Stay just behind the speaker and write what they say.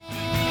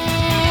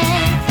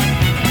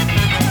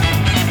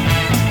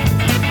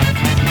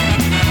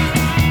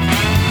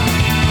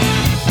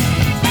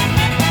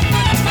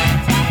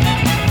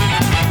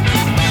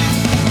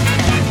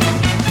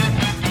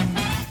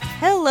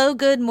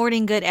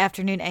morning, good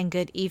afternoon, and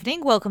good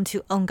evening. Welcome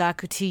to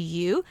Ongaku to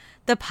You,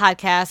 the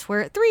podcast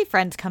where three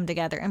friends come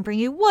together and bring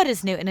you what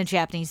is new in the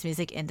Japanese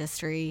music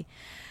industry.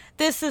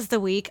 This is the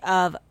week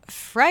of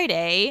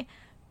Friday,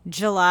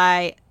 June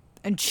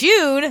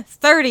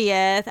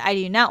 30th. I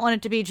do not want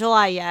it to be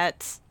July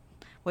yet,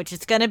 which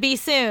it's going to be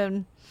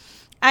soon.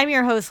 I'm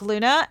your host,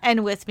 Luna,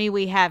 and with me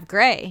we have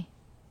Gray.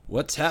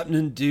 What's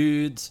happening,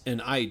 dudes? And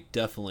I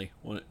definitely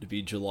want it to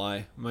be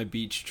July. My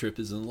beach trip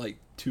is in like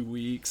 2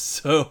 weeks,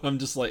 so I'm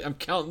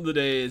counting the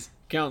days.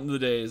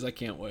 I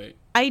can't wait.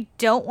 I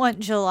don't want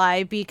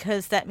July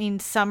because that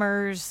means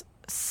summer's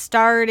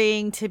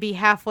starting to be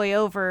halfway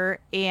over,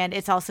 and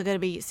it's also going to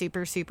be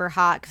super, super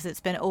hot because it's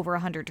been over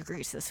 100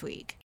 degrees this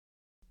week.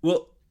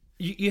 Well,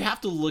 you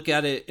have to look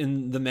at it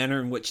in the manner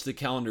in which the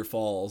calendar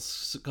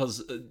falls,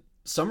 because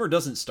summer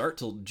doesn't start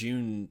till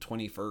June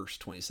 21st,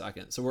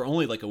 22nd. So we're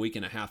only like a week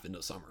and a half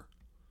into summer.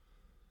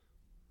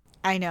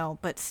 I know,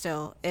 but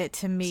still,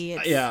 it's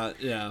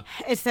yeah.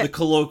 It's the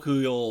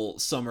colloquial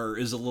summer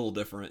is a little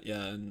different,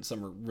 yeah. And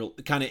summer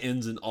kind of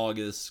ends in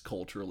August,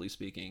 culturally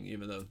speaking,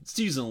 even though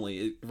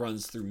seasonally it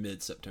runs through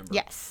mid-September.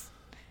 Yes.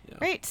 Yeah.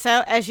 Right.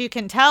 So as you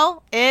can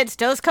tell, it's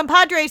Dos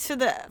Compadres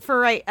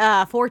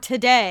for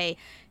today.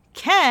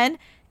 Ken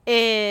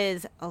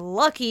is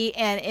lucky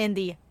and in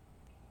the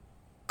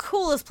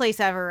coolest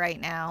place ever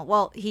right now.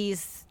 Well,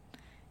 he's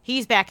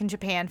back in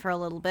Japan for a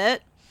little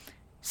bit.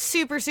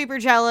 Super, super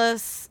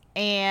jealous.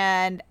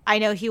 And I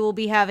know he will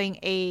be having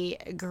a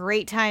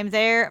great time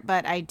there,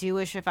 but I do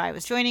wish if I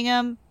was joining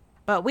him.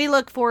 But we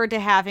look forward to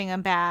having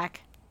him back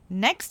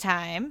next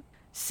time.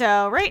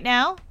 So right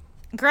now,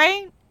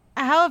 Gray,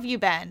 how have you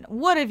been?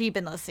 What have you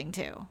been listening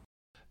to?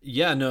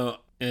 Yeah, no,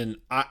 and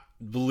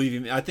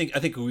believe me, I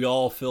think we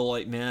all feel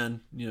like,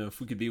 man,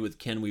 if we could be with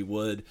Ken, we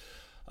would.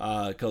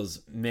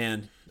 Because,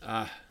 man,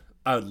 I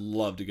would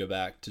love to go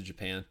back to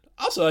Japan.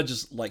 Also, I'd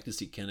just like to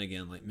see Ken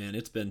again. Like, man,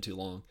 it's been too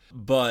long.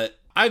 But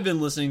I've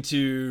been listening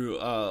to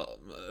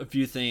a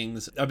few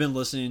things. I've been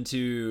listening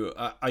to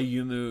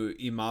Ayumu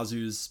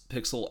Imazu's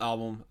Pixel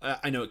album.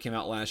 I know it came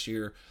out last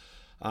year,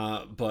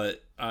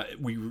 but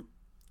we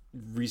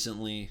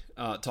recently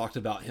talked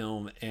about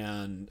him,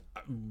 and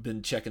I've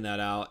been checking that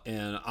out.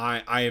 And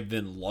I have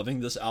been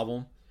loving this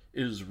album.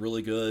 It is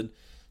really good.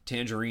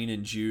 Tangerine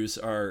and Juice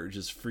are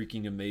just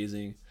freaking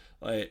amazing.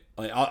 Man,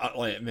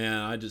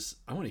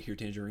 I want to hear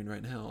Tangerine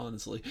right now,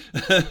 honestly.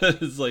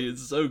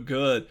 It's so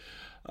good.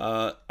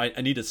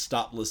 I need to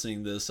stop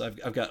listening to this.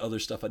 I've got other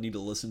stuff I need to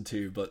listen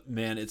to, but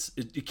man,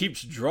 it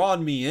keeps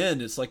drawing me in.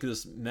 It's like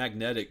this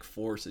magnetic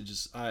force.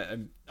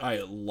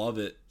 I love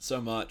it so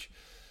much.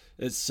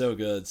 It's so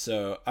good.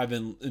 So I've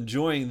been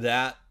enjoying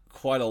that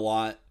quite a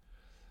lot.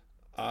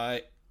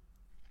 I've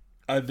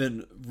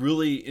been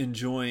really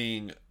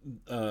enjoying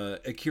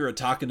Akira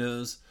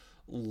Takano's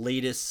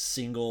latest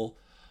single,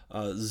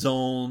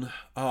 Zone.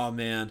 Oh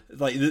man,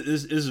 like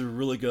this is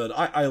really good.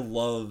 I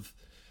love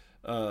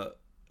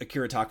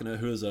Akira Takano,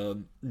 who is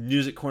a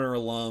Music Corner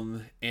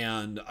alum,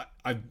 and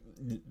I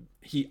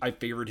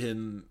favorited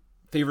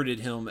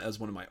him as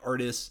one of my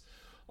artists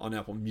on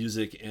Apple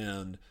Music,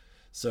 and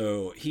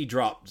so he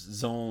dropped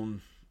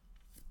Zone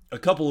a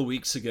couple of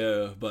weeks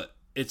ago, but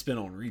it's been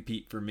on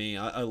repeat for me.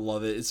 I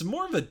love it. It's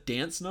more of a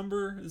dance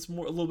number. It's a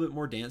little bit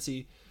more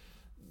dancey,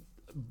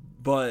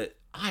 but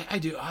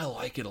I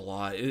like it a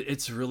lot.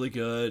 It's really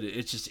good.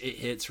 It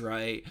hits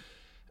right.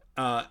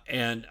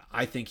 And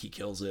I think he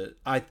kills it.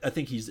 I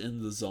think he's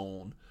in the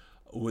zone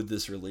with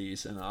this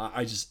release, and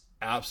I just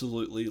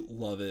absolutely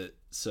love it.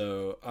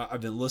 So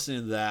I've been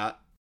listening to that.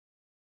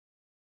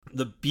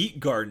 The Beat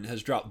Garden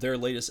has dropped their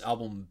latest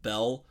album,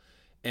 Bell,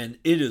 and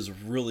it is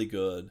really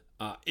good.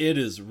 It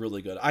is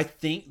really good. I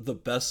think the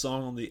best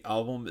song on the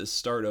album is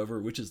Start Over,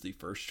 which is the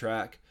first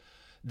track.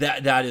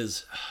 That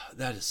is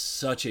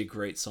such a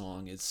great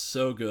song. It's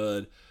so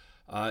good.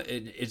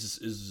 It is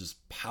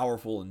just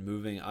powerful and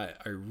moving. I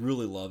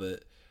really love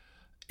it.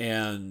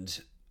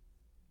 And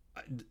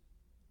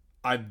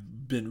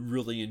I've been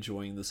really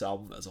enjoying this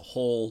album as a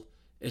whole.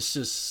 It's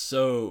just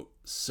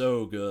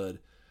so good.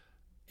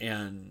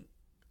 And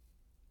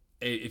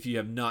if you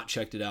have not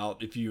checked it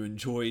out, if you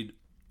enjoyed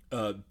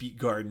Beat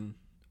Garden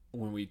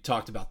when we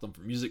talked about them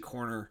for Music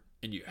Corner,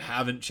 and you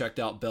haven't checked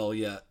out Bell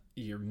yet,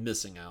 you're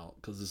missing out,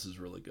 because this is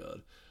really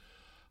good.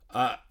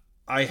 I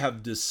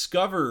have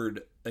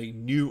discovered a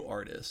new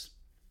artist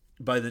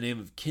by the name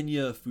of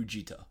Kenya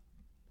Fujita,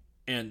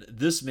 and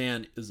this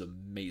man is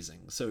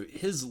amazing. So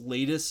his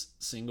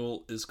latest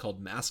single is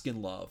called Mask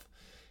in Love,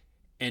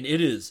 and it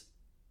is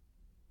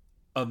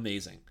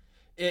amazing.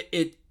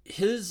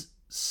 His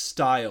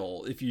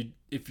style, if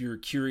you're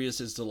curious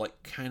as to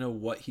like kind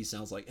of what he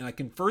sounds like, and I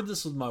conferred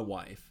this with my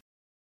wife,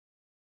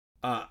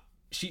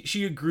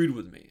 she agreed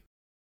with me.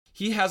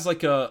 He has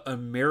like a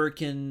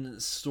American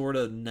sort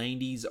of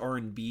 90s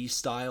R&B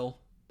style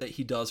that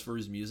he does for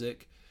his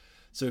music.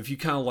 So if you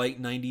kind of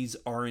like 90s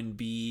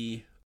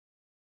R&B,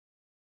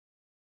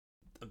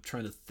 I'm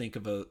trying to think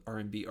of a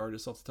R&B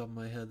artist off the top of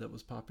my head that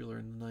was popular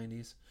in the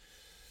 90s.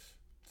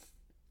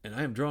 And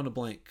I am drawing a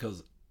blank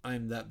because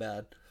I'm that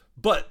bad.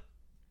 But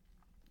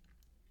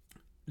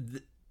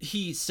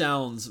he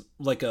sounds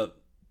like a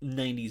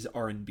 90s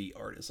R&B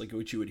artist, like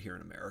what you would hear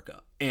in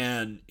America.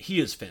 And he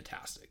is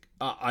fantastic.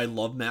 I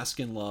love Mask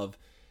in Love.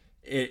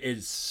 It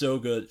is so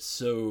good,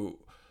 so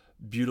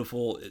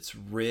beautiful. It's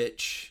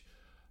rich.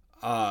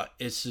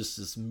 It's just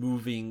this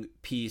moving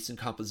piece and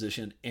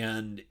composition.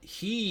 And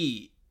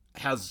he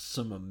has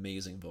some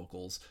amazing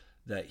vocals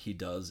that he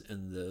does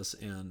in this.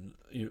 And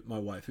my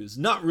wife, who's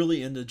not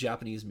really into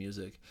Japanese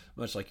music,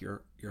 much like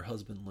your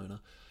husband,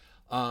 Luna,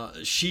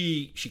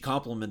 she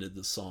complimented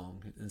the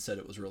song and said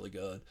it was really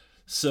good.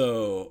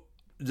 So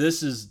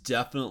this is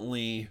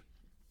definitely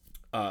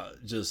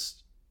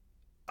just,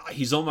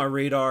 he's on my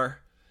radar,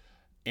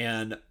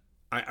 and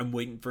I'm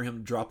waiting for him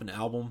to drop an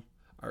album,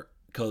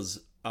 because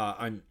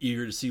I'm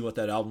eager to see what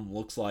that album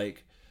looks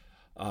like.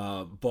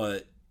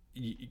 But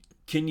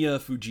Kinya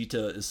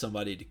Fujita is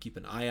somebody to keep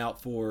an eye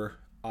out for.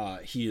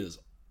 He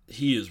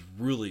is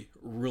really,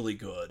 really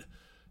good.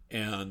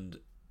 And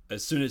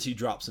as soon as he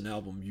drops an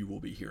album, you will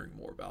be hearing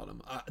more about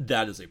him.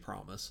 That is a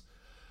promise.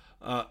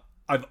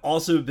 I've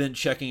also been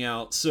checking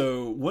out,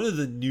 so one of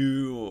the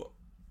new,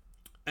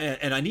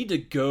 and I need to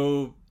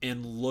go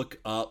and look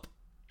up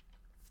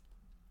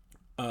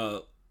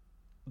the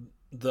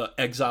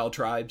Exile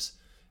Tribes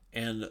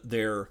and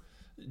their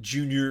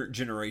junior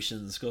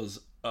generations, because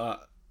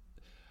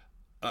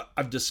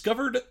I've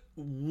discovered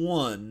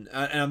one,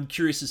 and I'm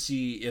curious to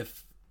see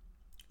if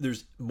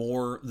there's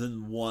more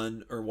than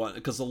one or one,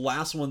 because the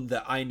last one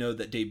that I know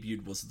that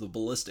debuted was the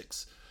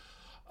Ballistics,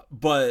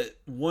 but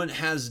one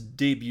has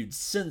debuted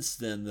since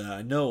then that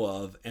I know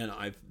of, and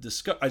I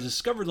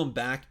discovered them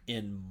back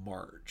in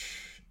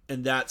March,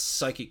 and that's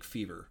Psychic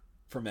Fever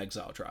from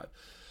Exile Tribe.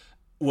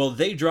 Well,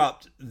 they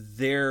dropped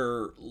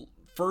their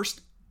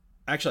first,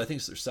 actually I think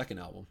it's their second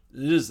album.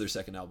 It is their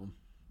second album,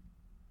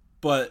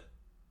 but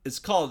it's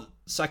called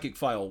Psychic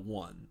File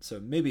 1, so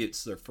maybe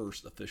it's their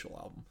first official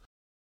album.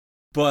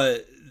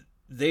 But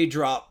they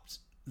dropped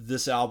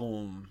this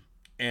album,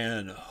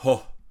 and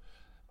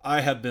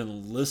I have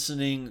been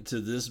listening to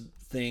this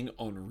thing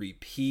on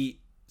repeat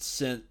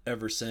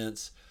ever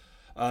since.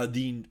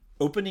 The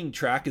opening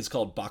track is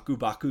called Baku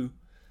Baku,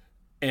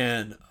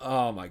 and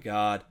oh my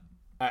god,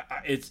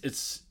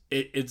 it's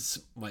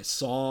my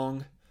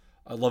song.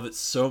 I love it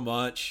so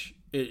much.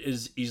 It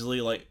is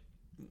easily like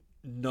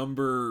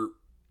number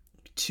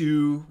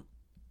 2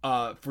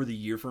 for the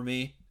year for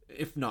me,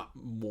 if not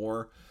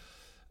more.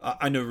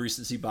 I know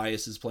recency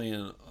bias is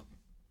playing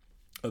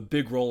a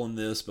big role in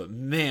this, but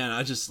man,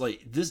 I just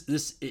like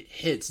this it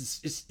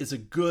hits. It's a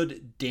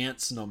good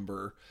dance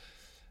number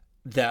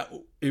that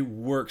it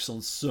works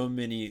on so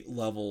many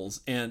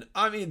levels. And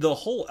I mean, the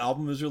whole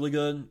album is really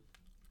good.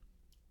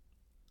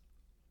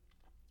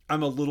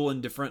 I'm a little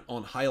indifferent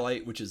on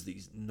Highlight, which is the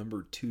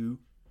number 2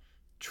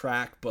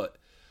 track, but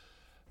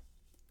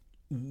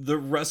the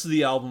rest of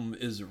the album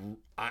is,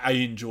 I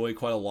enjoy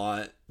quite a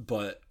lot.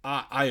 But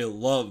I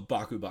love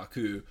Baku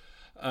Baku,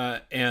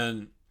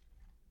 and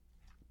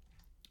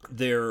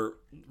their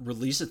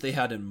release that they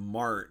had in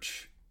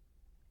March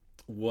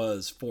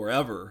was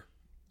Forever,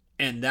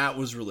 and that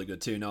was really good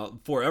too. Now,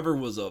 Forever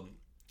was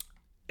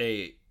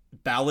a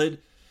ballad,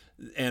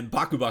 and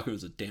Baku Baku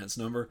is a dance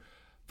number,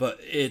 but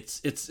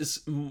it's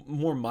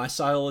more my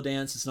style of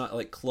dance. It's not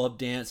like club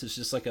dance. It's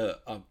just like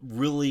a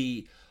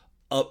really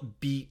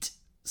upbeat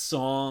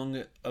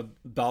song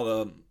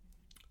about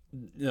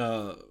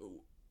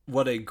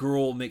what a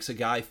girl makes a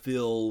guy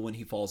feel when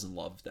he falls in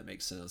love, if that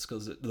makes sense.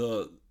 Because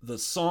the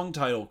song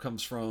title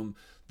comes from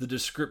the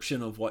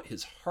description of what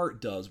his heart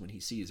does when he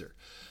sees her.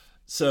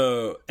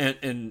 So,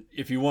 and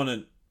if you want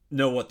to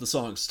know what the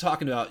song's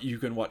talking about, you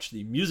can watch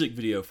the music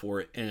video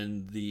for it,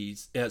 and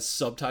it has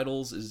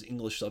subtitles, is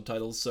English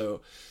subtitles.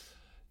 So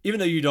even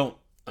though you don't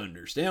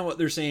understand what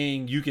they're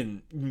saying, you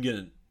can get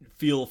a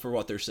feel for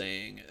what they're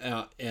saying,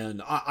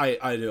 and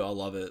I do. I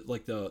love it.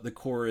 Like the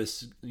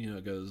chorus,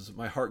 goes,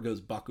 my heart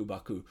goes Baku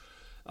Baku.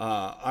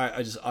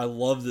 I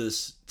love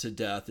this to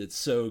death. It's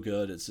so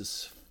good. It's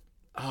just,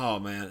 oh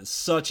man, it's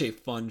such a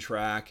fun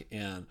track,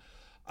 and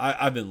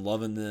I've been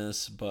loving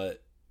this.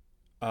 But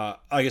like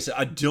I said,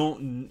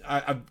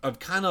 I've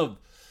kind of,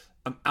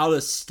 I'm out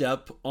of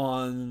step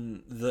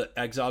on the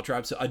Exile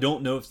Tribe, so I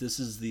don't know if this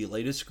is the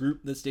latest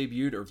group that's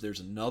debuted or if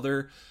there's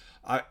another.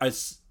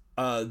 There's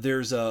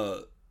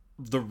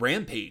the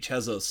Rampage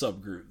has a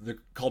subgroup. They're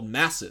called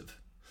Massive.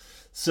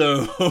 So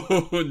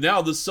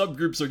now the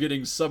subgroups are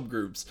getting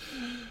subgroups,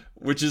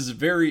 which is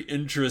very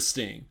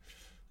interesting.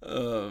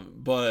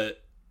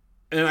 But,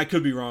 and I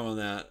could be wrong on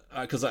that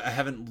because I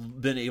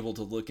haven't been able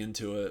to look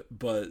into it,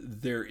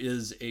 but there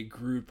is a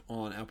group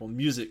on Apple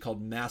Music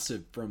called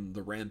Massive from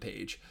the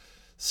Rampage.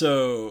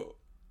 So,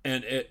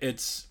 and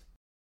it's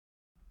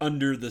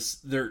under this,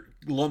 they're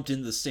lumped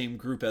in the same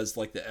group as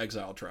like the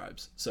Exile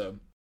Tribes. So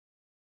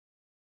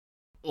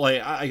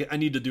like I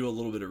need to do a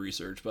little bit of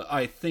research, but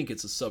I think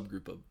it's a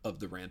subgroup of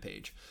the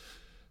Rampage.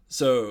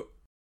 So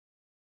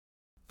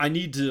I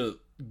need to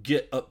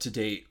get up to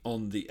date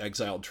on the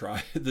Exiled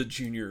Tribe, the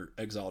junior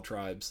Exiled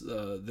Tribes.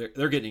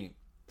 They're getting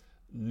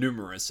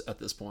numerous at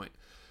this point.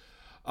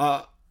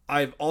 I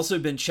I've also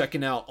been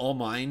checking out All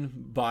Mine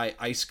by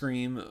Ice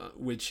Cream,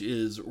 which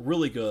is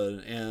really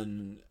good,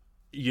 and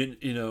you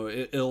know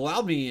it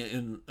allowed me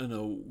in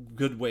a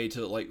good way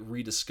to like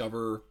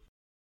rediscover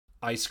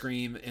Ice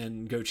Cream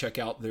and go check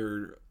out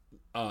their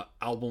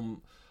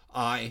album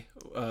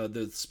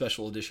the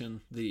special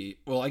edition.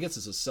 I guess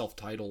it's a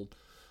self-titled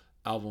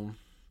album,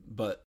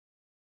 but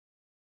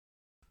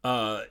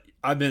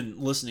I've been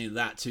listening to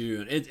that too,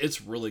 and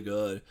it's really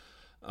good.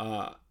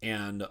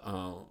 And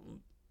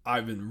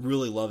I've been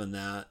really loving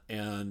that,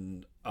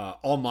 and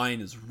All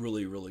Mine is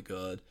really really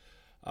good.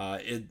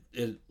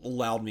 It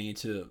allowed me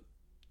to,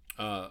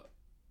 I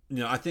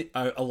think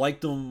I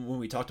liked them when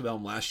we talked about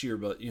them last year,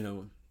 but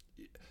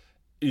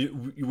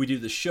we do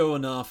the show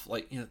enough,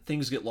 like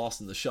things get lost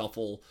in the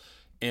shuffle,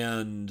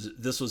 and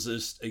this was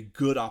just a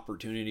good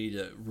opportunity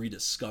to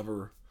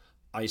rediscover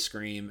Ice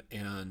Cream,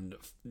 and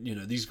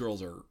these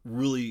girls are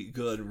really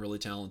good and really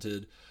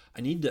talented.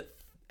 I need to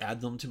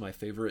add them to my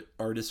favorite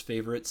artist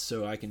favorites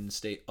so I can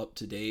stay up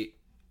to date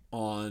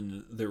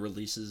on their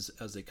releases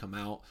as they come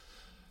out,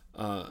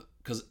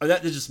 because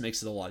that just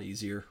makes it a lot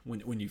easier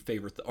when you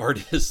favorite the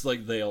artist.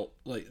 Like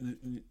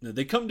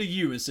they come to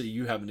you instead of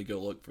you having to go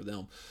look for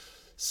them.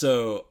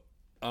 So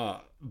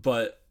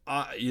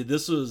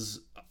this was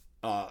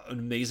an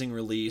amazing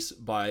release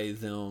by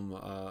them,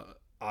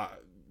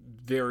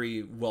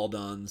 very well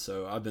done,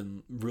 so I've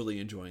been really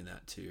enjoying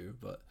that too.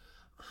 But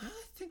I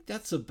think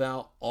that's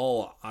about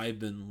all I've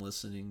been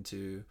listening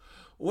to.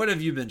 What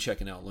have you been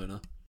checking out,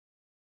 Luna?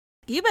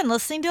 You've been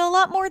listening to a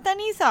lot more than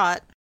you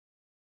thought.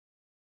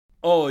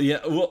 Oh, yeah.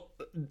 Well,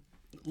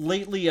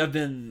 lately I've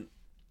been...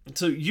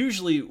 So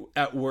usually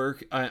at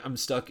work, I'm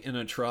stuck in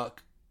a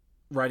truck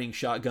riding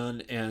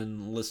shotgun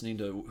and listening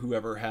to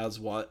whoever has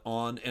what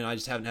on, and I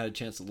just haven't had a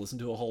chance to listen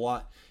to a whole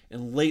lot.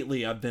 And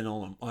lately I've been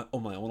on my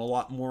own a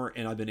lot more,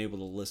 and I've been able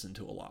to listen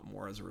to a lot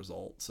more as a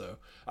result. So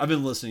I've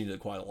been listening to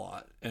quite a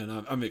lot,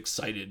 and I'm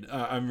excited.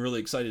 I'm really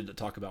excited to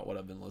talk about what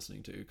I've been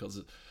listening to,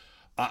 because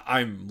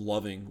I'm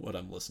loving what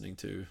I'm listening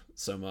to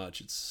so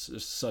much. It's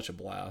just such a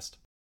blast.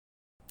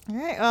 All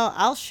right, well,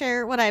 I'll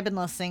share what I've been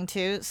listening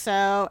to.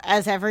 So,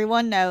 as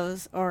everyone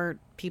knows, or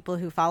people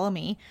who follow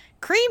me,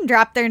 Cream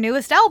dropped their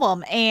newest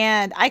album,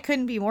 and I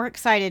couldn't be more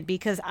excited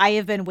because I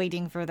have been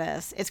waiting for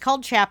this. It's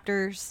called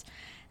Chapters,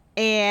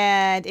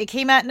 and it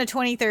came out on the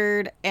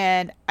 23rd,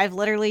 and I've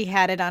literally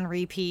had it on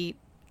repeat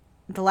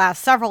the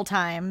last several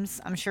times.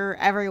 I'm sure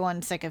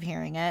everyone's sick of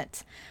hearing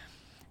it.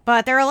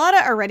 But there are a lot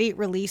of already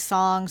released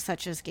songs,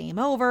 such as Game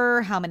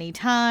Over, How Many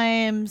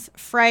Times,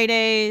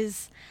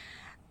 Fridays,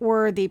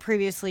 were the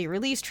previously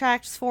released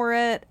tracks for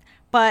it,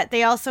 but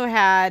they also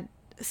had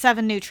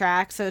 7 new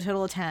tracks, so a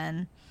total of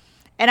 10.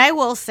 And I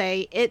will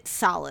say it's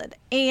solid,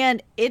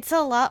 and it's a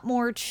lot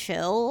more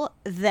chill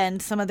than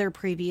some of their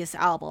previous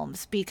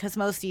albums, because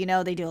most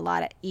of they do a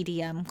lot of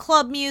EDM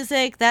club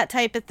music, that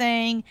type of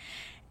thing.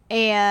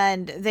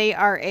 And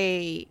they're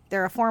a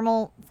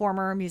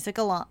former Music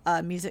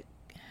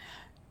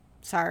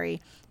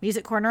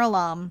Corner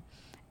alum.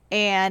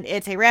 And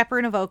it's a rapper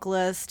and a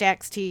vocalist,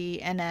 Stax T,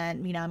 and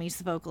then Minami's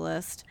the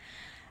vocalist.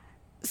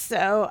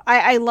 So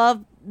I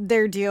love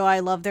their duo. I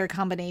love their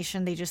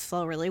combination. They just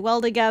flow really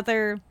well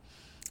together.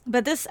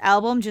 But this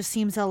album just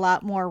seems a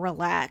lot more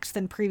relaxed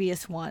than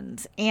previous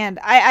ones. And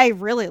I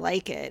really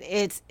like it.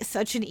 It's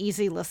such an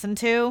easy listen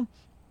to.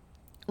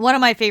 One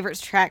of my favorite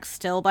tracks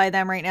still by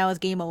them right now is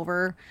Game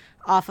Over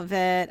off of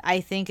it.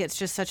 I think it's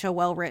just such a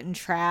well-written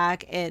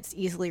track. It's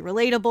easily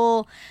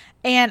relatable.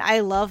 And I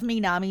love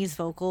Minami's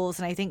vocals,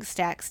 and I think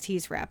Stax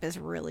T's rap is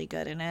really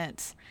good in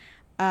it.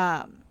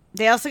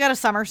 They also got a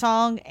summer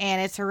song,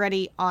 and it's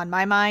already on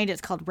my mind. It's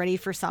called Ready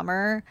for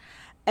Summer,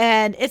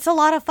 and it's a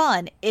lot of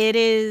fun.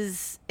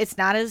 It's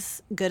not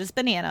as good as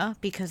Banana,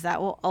 because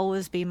that will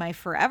always be my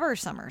forever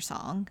summer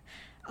song,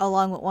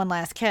 along with One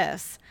Last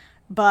Kiss.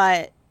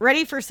 But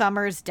Ready for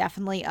Summer is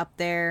definitely up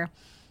there.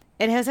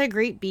 It has a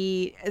great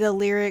beat. The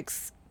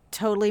lyrics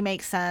totally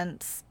make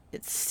sense.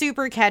 It's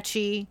super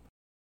catchy.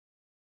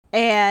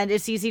 And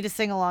it's easy to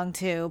sing along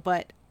to,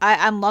 but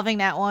I'm loving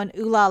that one.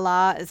 Ooh La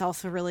La is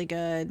also really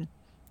good.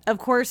 Of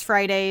course,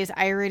 Fridays,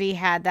 I already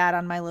had that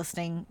on my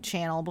listening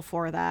channel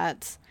before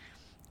that.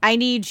 I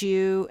Need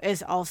You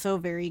is also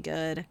very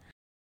good.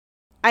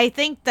 I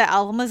think the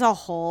album as a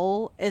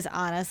whole is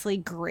honestly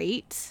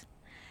great,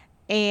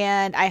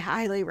 and I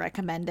highly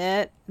recommend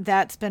it.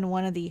 That's been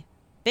one of the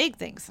big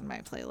things in my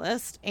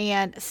playlist.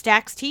 And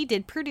Stax T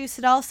did produce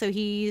it all, so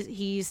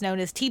he's known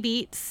as T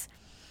Beats.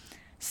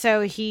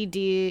 So he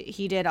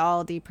did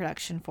all the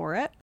production for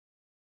it.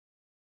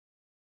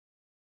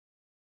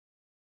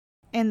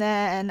 And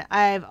then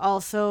I've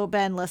also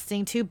been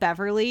listening to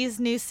Beverly's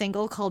new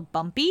single called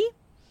Bumpy.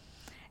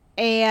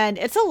 And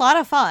it's a lot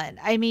of fun.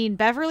 I mean,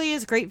 Beverly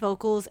has great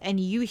vocals, and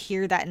you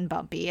hear that in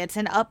Bumpy. It's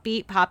an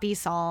upbeat, poppy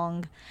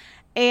song,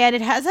 and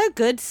it has a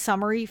good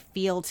summery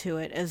feel to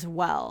it as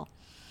well.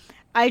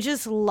 I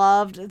just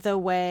loved the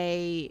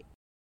way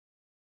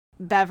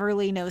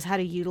Beverly knows how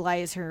to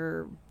utilize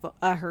her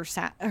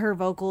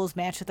vocals,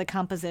 match with the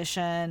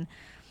composition,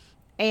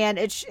 And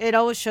it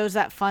always shows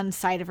that fun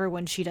side of her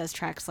when she does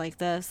tracks like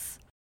this.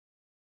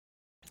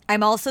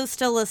 I'm also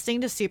still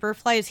listening to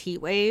Superfly's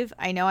Heatwave.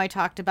 I know I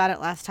talked about it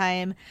last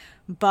time,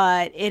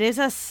 but it is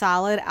a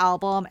solid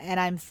album,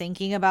 and I'm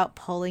thinking about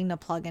pulling the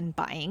plug and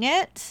buying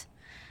it.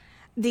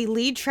 The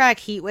lead track,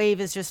 Heatwave,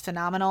 is just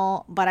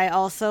phenomenal, but I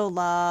also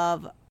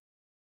love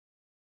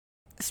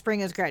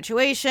Spring is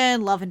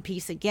Graduation, Love and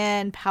Peace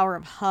Again, Power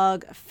of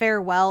Hug,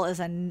 Farewell is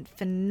a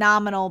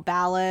phenomenal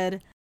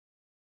ballad.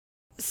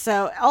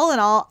 So, all in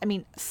all, I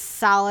mean,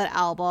 solid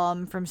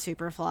album from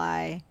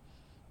Superfly.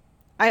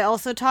 I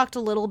also talked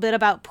a little bit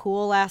about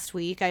Pool last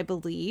week, I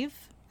believe.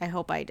 I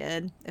hope I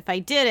did. If I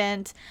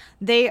didn't,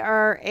 they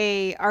are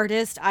a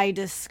artist I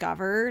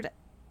discovered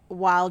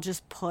while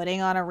just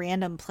putting on a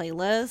random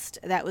playlist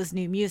that was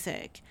new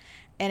music.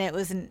 And it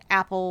was an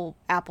Apple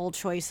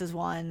Choices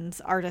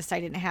ones artist I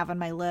didn't have on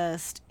my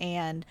list.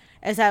 And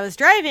as I was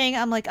driving,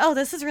 I'm like, oh,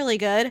 this is really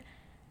good.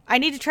 I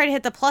need to try to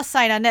hit the plus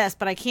sign on this,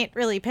 but I can't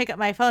really pick up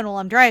my phone while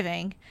I'm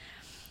driving.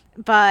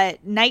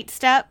 But Night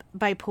Step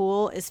by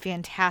Pool is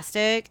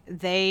fantastic.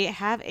 They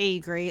have a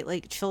great,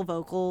 like, chill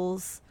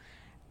vocals.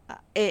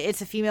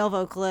 It's a female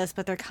vocalist,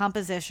 but their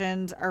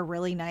compositions are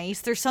really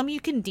nice. There's some you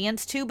can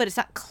dance to, but it's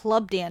not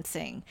club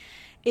dancing.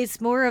 It's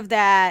more of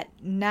that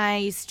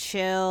nice,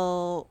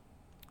 chill,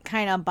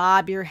 kind of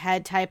bob your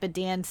head type of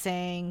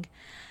dancing.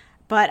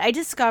 But I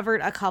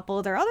discovered a couple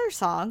of their other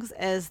songs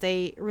as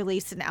they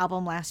released an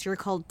album last year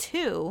called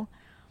 2.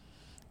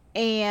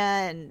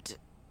 And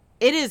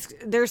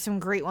there's some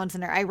great ones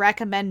in there. I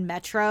recommend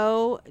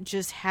Metro.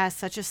 Just has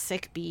such a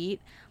sick beat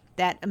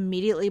that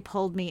immediately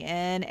pulled me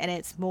in, and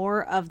it's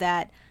more of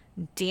that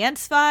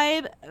dance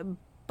vibe,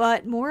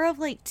 but more of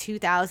like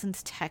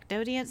 2000s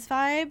techno dance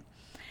vibe.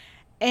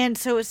 And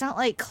so it's not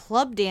like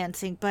club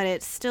dancing, but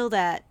it's still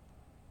that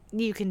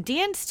you can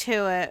dance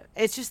to it.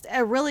 It's just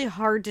really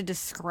hard to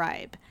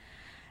describe.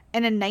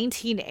 And a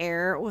 19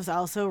 Air was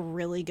also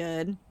really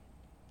good.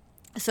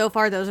 So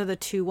far, those are the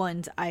two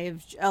ones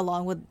I've,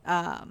 along with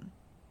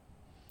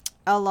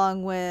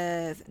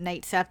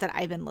Night Step, that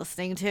I've been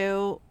listening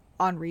to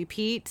on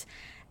repeat.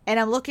 And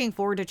I'm looking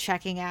forward to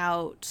checking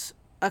out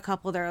a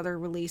couple of their other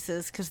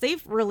releases, because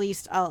they've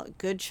released a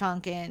good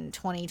chunk in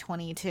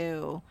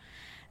 2022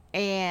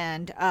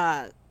 and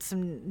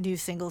some new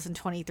singles in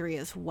 23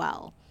 as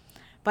well.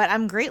 But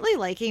I'm greatly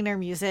liking their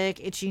music.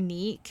 It's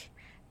unique,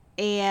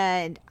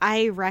 and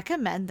I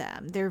recommend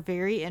them. They're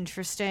very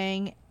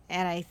interesting,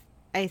 and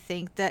I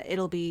think that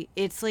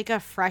it's like a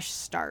fresh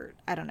start.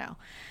 I don't know.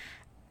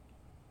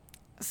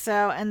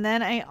 So, and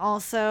then I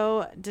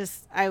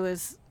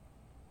was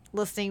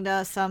listening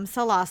to some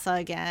Salasa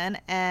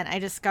again, and I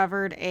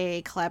discovered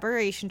a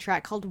collaboration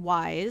track called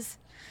Wise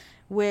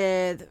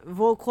with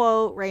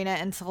Volquo, Reina,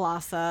 and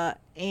Salasa.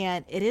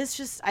 And it is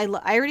just, I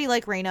already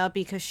like Reina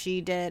because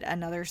she did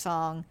another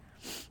song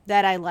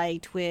that I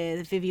liked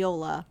with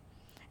Viviola.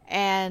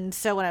 And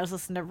so when I was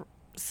listening to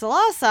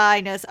Salasa,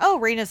 I noticed, oh,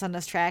 Reina's on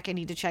this track. I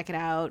need to check it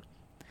out.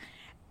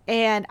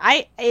 And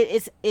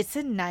it's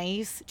a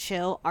nice,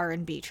 chill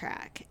R&B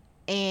track.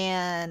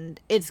 And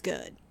it's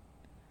good.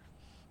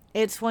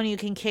 It's one you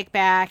can kick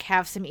back,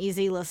 have some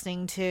easy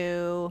listening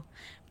to.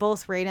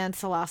 Both Reina and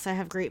Salasa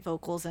have great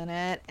vocals in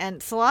it.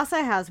 And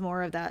Salasa has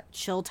more of that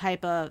chill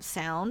type of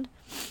sound,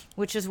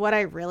 which is what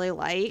I really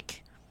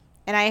like.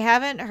 And I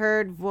haven't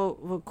heard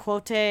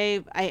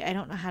Voquote. I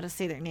don't know how to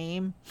say their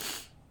name.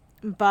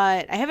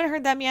 But I haven't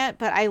heard them yet.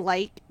 But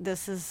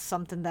this is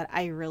something that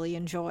I really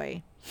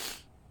enjoy.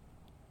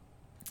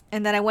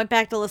 And then I went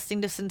back to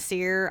listening to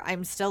Sincere.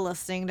 I'm still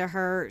listening to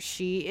her.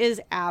 She is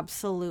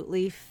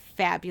absolutely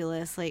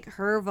fabulous. Like,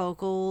 her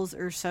vocals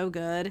are so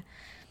good.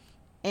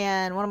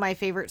 And one of my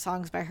favorite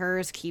songs by her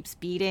is Keeps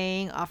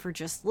Beating off her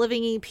Just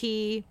Living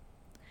EP.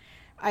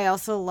 I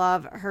also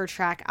love her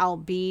track I'll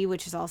Be,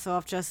 which is also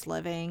off Just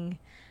Living.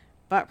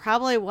 But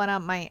probably one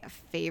of my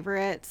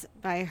favorites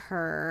by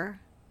her,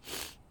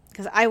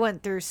 because I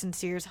went through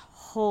Sincere's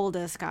whole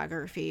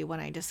discography when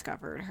I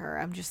discovered her.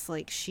 I'm just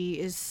like, she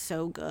is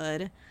so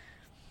good.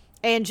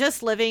 And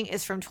Just Living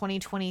is from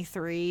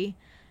 2023,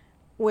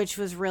 which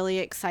was really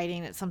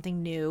exciting. It's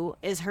something new.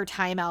 Is her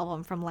Time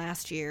album from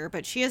last year.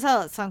 But she has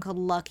a song called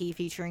Lucky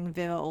featuring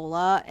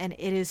Viola, and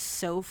it is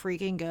so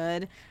freaking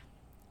good.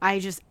 I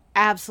just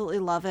absolutely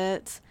love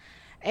it.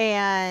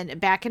 And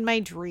Back in My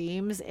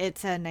Dreams,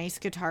 it's a nice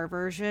guitar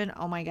version.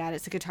 Oh my god,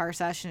 it's a guitar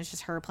session. It's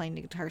just her playing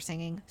the guitar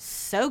singing.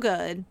 So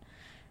good.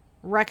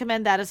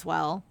 Recommend that as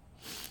well.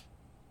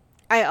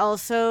 I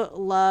also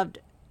loved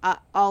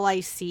All I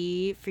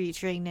See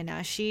featuring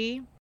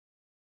Nanashi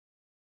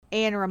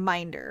and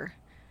Reminder.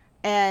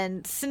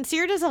 And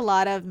Sincere does a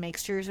lot of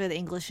mixtures with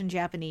English and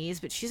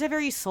Japanese, but she's a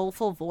very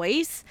soulful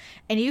voice,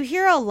 and you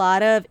hear a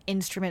lot of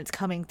instruments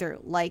coming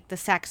through, like the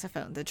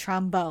saxophone, the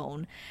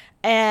trombone,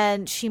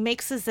 and she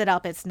mixes it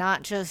up. It's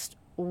not just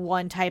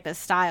one type of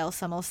style.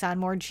 Some will sound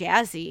more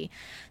jazzy,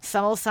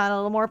 some will sound a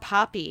little more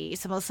poppy,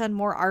 some will sound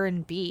more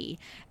R&B,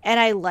 and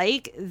I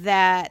like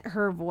that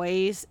her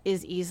voice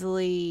is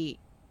easily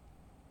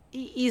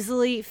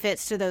easily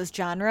fits to those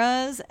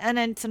genres. And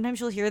then sometimes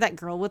you'll hear that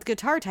girl with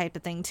guitar type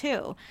of thing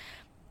too.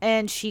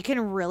 And she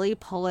can really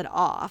pull it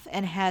off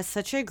and has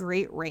such a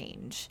great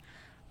range.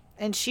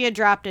 And she had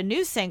dropped a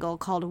new single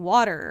called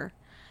Water,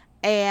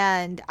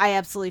 and I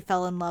absolutely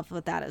fell in love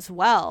with that as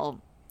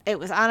well. It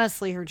was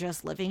honestly her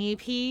Just Living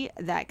EP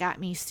that got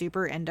me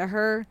super into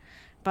her.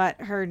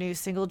 But her new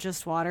single,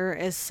 Just Water,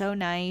 is so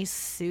nice,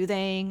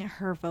 soothing.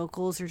 Her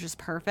vocals are just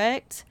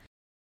perfect.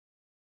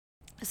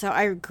 So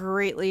I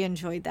greatly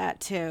enjoyed that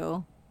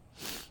too.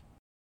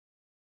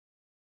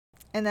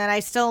 And then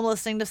I still am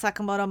listening to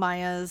Sakamoto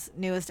Maya's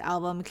newest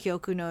album,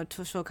 Kyoku no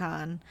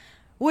Toshokan,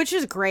 which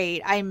is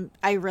great.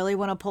 I really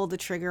want to pull the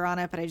trigger on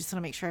it, but I just want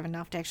to make sure I have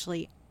enough to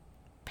actually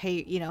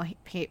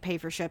pay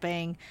for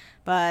shipping.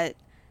 But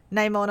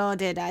Naimono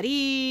de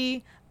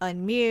Dari,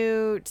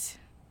 Unmute,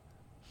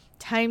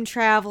 Time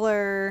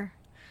Traveler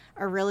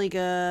are really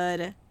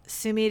good.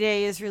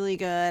 Sumire is really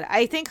good.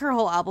 I think her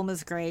whole album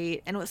is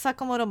great. And with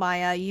Sakamoto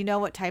Maya, you know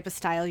what type of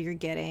style you're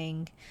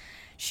getting.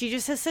 She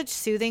just has such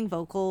soothing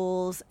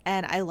vocals,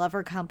 and I love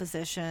her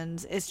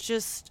compositions. It's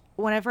just,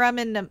 whenever I'm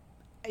in the...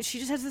 She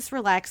just has this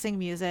relaxing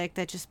music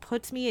that just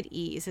puts me at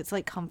ease. It's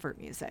like comfort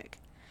music.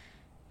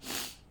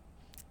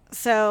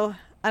 So,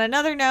 on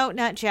another note,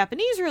 not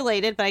Japanese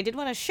related, but I did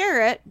want to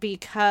share it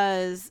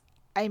because,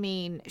 I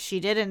mean,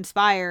 she did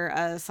inspire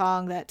a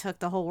song that took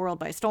the whole world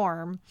by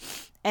storm,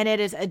 and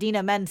it is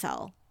Adina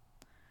Menzel.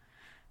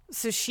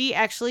 So she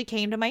actually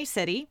came to my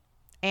city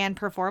and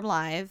performed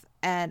live,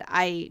 and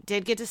I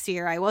did get to see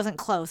her. I wasn't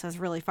close, I was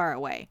really far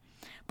away.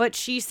 But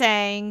she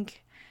sang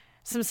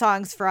some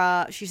songs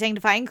she sang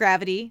Defying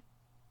Gravity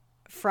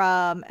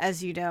from,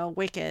 as you know,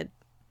 Wicked.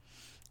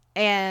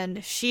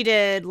 And she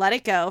did Let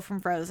It Go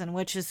from Frozen,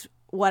 which is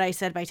what I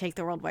said by Take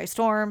the World by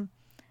Storm.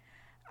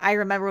 I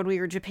remember when we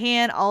were in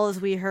Japan, all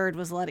as we heard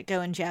was Let It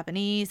Go in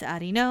Japanese.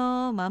 Ari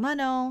no, mama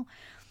no.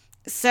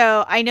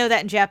 So I know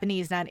that in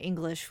Japanese, not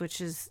English,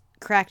 which is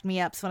cracked me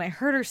up. So when I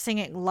heard her sing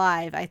it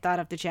live, I thought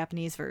of the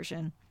Japanese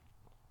version.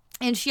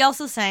 And she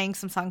also sang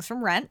some songs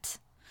from Rent,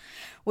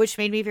 which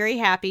made me very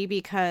happy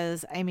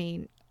because, I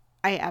mean,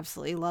 I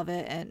absolutely love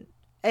it. And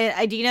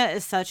Idina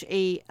is such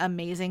a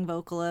amazing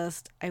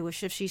vocalist. I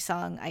wish if she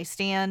sung I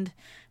Stand,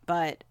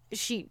 but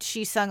she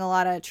sung a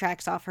lot of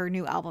tracks off her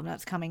new album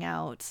that's coming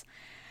out.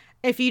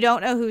 If you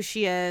don't know who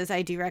she is,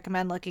 I do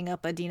recommend looking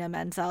up Idina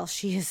Menzel.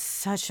 She is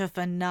such a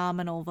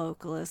phenomenal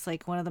vocalist,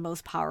 like one of the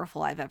most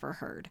powerful I've ever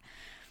heard.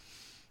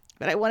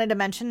 But I wanted to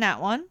mention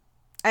that one.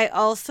 I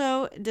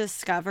also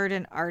discovered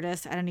an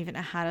artist. I don't even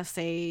know how to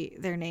say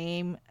their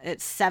name.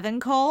 It's Seven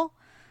Cole,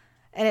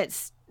 and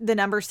it's the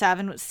number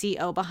 7 with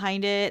CO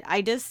behind it. I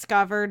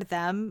discovered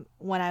them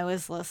when I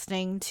was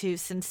listening to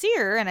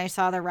Sincere, and I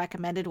saw the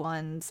recommended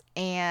ones,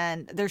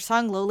 and their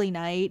song Lowly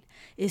Night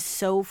is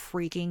so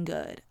freaking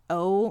good.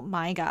 Oh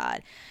my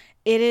God.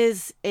 It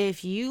is,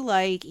 if you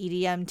like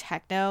EDM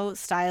techno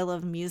style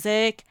of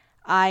music,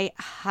 I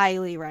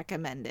highly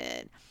recommend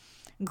it.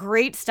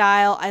 Great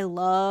style. I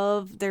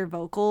love their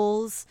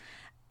vocals,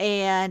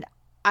 and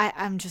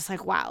I'm just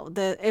like, wow,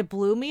 it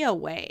blew me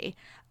away.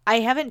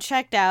 I haven't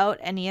checked out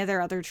any of their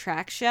other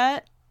tracks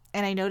yet,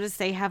 and I noticed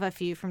they have a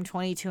few from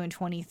 22 and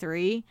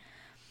 23,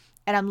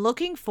 and I'm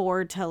looking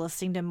forward to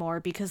listening to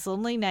more because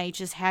Lonely Night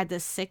just had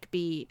this sick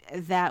beat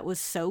that was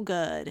so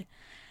good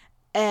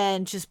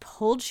and just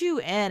pulled you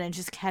in and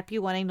just kept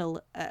you wanting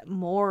to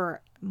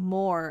more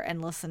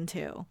and listen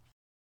to.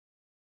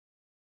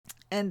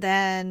 And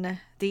then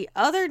the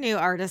other new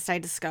artist I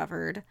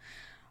discovered,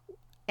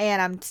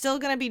 and I'm still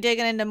going to be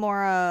digging into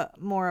more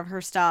of her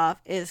stuff,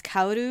 is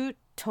Kaoru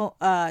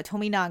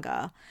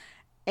Tominaga.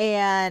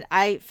 And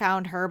I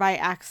found her by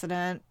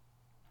accident,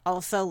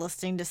 also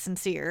listening to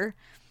Sincere.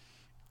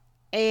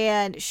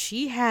 And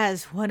she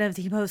has one of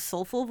the most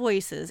soulful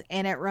voices,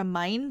 and it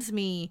reminds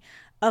me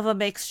of a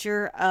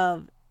mixture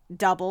of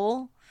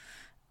Double,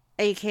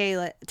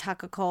 aka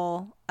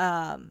Takako,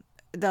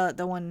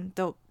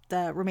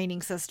 the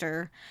remaining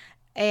sister,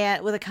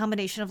 and with a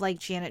combination of like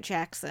Janet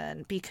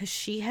Jackson, because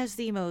she has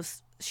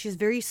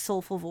very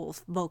soulful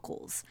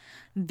vocals,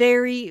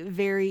 very,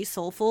 very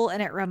soulful,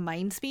 and it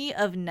reminds me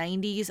of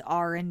 90s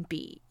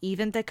R&B.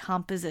 Even the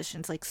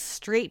compositions, like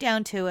straight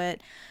down to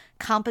it,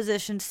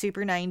 compositions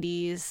super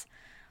 90s.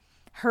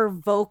 Her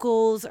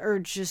vocals are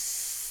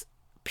just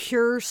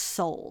pure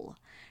soul,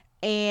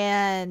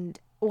 and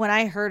when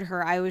I heard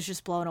her, I was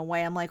just blown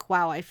away. I'm like,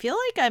 wow, I feel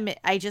like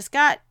I just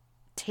got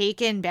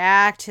taken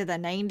back to the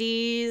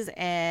 90s,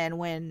 and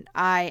when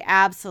I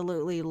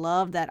absolutely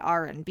loved that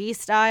R&B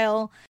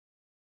style.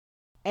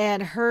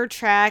 And her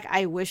track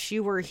I Wish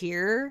You Were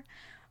Here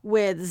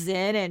with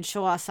Zin and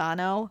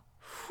Shoasano,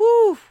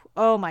 whew,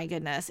 oh my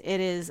goodness, it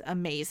is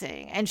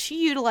amazing. And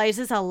she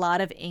utilizes a lot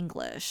of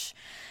English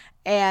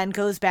and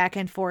goes back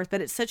and forth,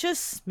 but it's such a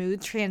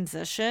smooth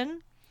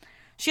transition.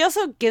 She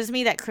also gives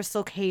me that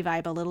Crystal K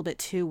vibe a little bit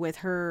too with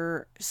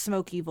her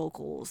smoky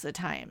vocals at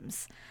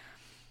times.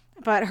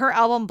 But her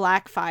album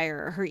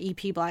Blackfire, her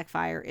EP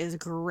Blackfire, is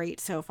great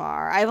so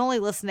far. I've only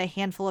listened to a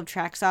handful of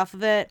tracks off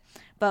of it,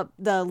 but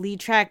the lead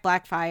track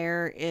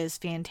Blackfire is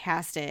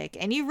fantastic.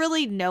 And you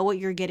really know what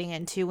you're getting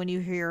into when you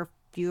hear a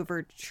few of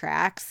her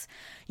tracks.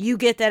 You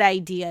get that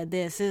idea.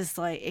 This is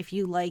like, if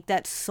you like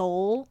that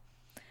soul,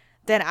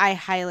 then I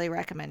highly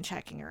recommend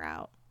checking her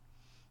out.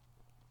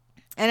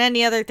 And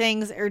any other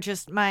things are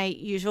just my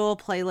usual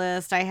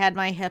playlist. I had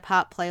my hip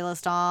hop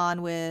playlist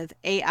on with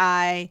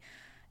AI,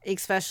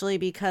 especially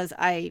because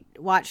I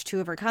watched 2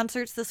 of her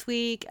concerts this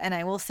week. And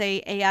I will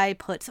say AI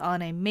puts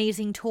on an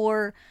amazing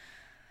tour.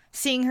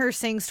 Seeing her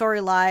sing Story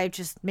live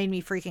just made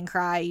me freaking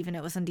cry. Even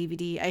it was on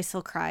DVD, I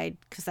still cried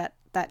because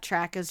that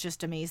track is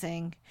just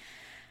amazing.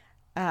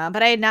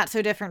 But I had Not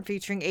So Different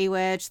featuring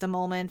A-Witch, The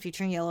Moment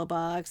featuring Yellow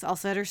Bugs.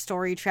 Also had her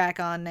Story track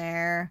on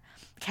there.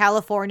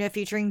 California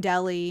featuring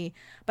Deli.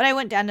 But I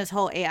went down this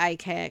whole AI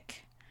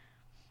kick.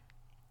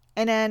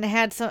 And then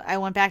I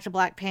went back to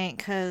Blackpink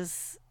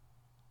because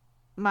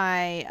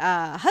my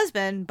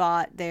husband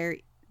bought their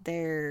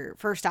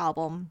first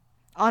album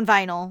on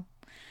vinyl.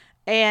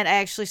 And I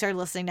actually started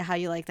listening to How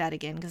You Like That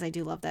again because I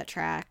do love that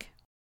track.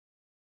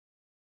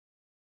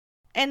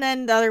 And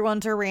then the other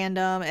ones are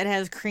random. It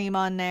has Cream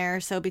on there.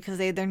 So because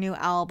they had their new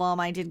album,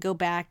 I did go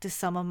back to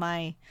some of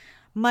my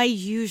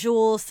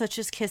usuals, such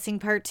as Kissing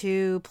Part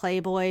 2,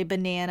 Playboy,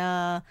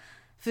 Banana,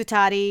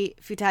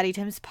 Futati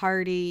Times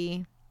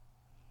Party.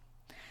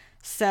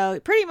 So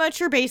pretty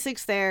much your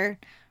basics there.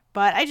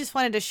 But I just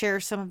wanted to share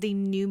some of the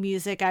new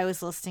music I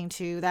was listening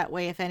to. That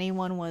way, if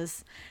anyone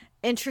was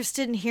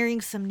interested in hearing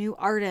some new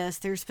artists,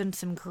 there's been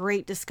some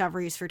great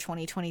discoveries for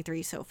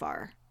 2023 so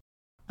far.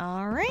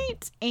 All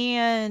right,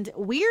 and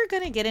we're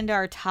going to get into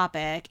our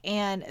topic,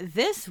 and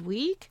this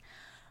week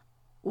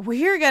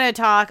we're going to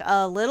talk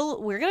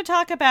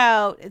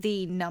about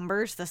the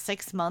numbers, the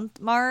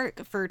 6-month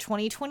mark for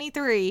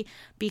 2023,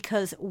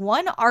 because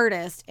one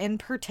artist in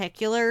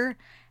particular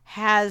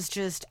has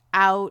just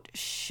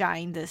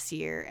outshined this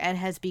year and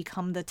has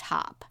become the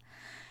top.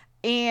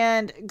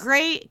 And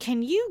great,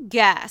 can you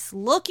guess,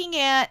 looking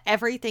at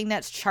everything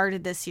that's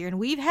charted this year, and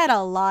we've had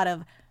a lot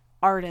of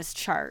artists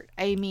chart.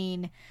 I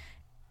mean,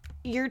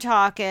 you're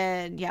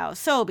talking,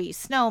 Sobi,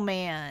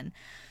 Snowman,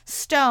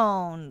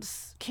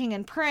 Stones, King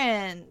and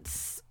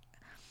Prince,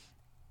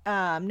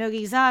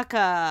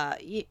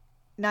 Nogizaka,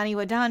 Nani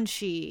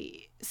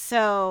Wadanshi.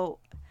 So,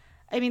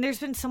 I mean, there's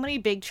been so many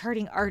big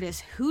charting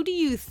artists. Who do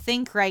you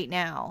think right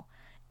now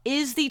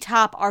is the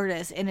top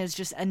artist and is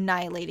just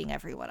annihilating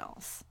everyone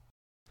else?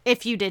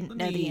 If you didn't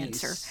know the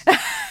answer.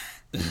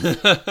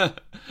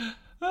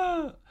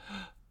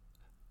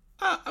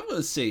 I'm going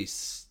to say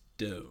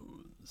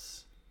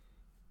Stones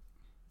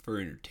for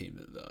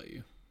entertainment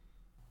value.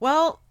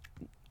 Well,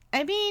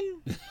 I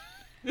mean,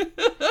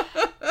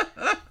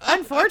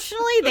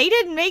 unfortunately, they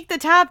didn't make the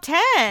top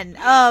 10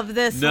 of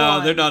this one.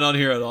 No, they're not on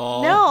here at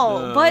all.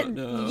 No, but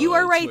you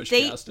are right.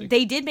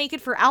 They did make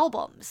it for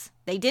albums.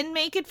 They didn't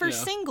make it for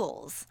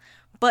singles.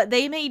 But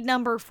they made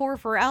number 4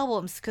 for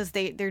albums because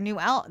their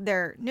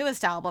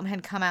newest album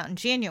had come out in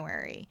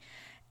January.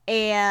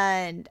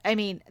 And, I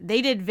mean,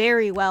 they did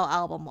very well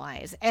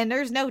album-wise. And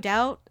there's no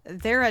doubt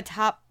they're a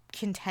top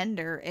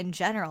contender in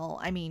general.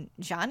 I mean,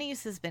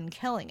 Johnny's has been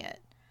killing it.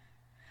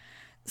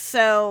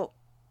 So,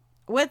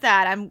 with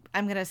that, I'm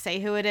going to say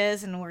who it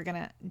is, and we're going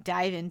to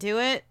dive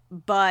into it.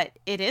 But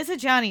it is a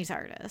Johnny's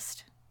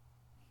artist.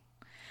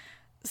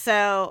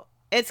 So,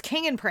 it's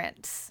King and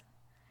Prince.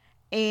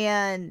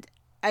 And,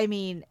 I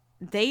mean,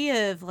 they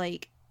have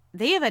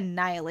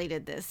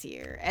annihilated this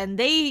year. And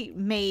they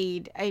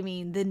made,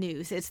 the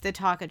news. It's the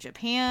talk of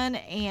Japan.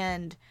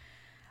 And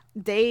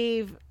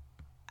they've,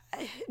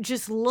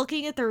 just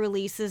looking at the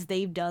releases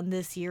they've done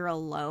this year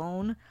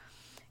alone,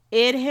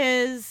 it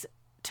has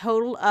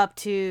totaled up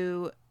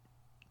to,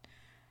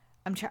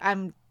 I'm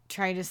going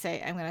to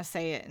say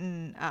it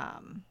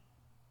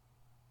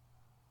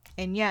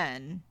in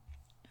yen.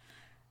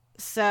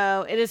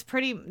 So it is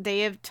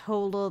they have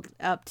totaled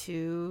up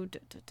to,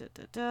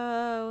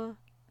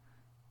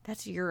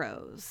 that's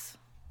euros.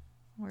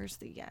 Where's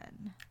the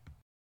yen?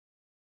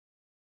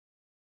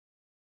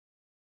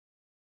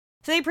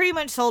 So they pretty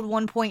much sold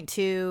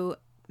 1.2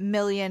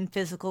 million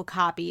physical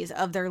copies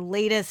of their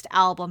latest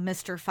album,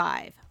 Mr.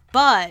 5.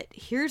 But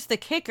here's the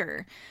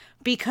kicker,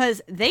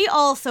 because they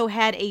also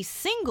had a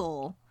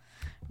single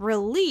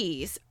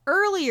release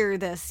earlier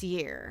this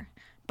year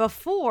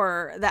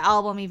before the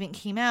album even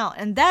came out.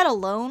 And that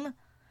alone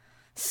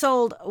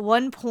sold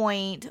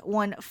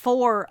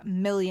 1.14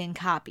 million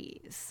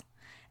copies.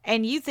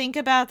 And you think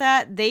about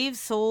that, they've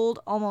sold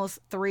almost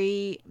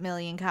 3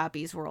 million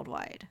copies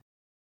worldwide.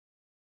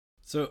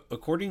 So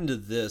according to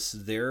this,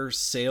 their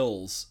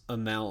sales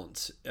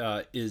amount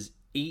is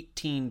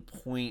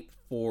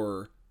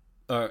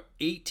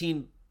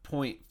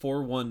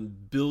 18.41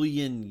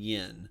 billion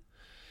yen,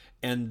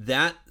 and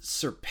that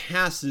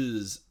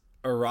surpasses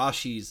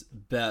Arashi's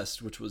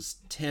best, which was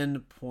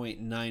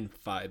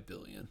 10.95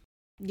 billion.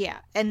 Yeah,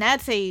 and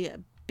that's a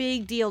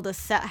big deal to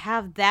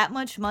have that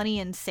much money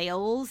in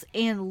sales.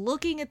 And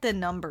looking at the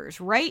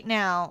numbers right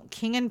now,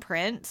 King and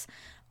Prince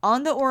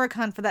on the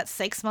Oricon for that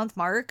 6-month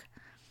mark,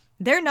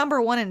 they're number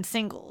one in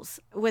singles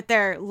with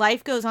their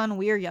Life Goes On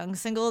We're Young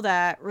single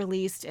that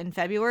released in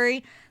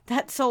February.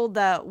 That sold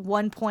the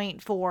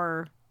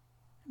 1.4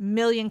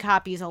 million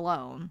copies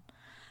alone.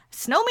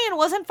 Snowman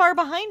wasn't far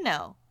behind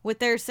though. With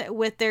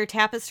their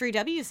Tapestry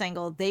W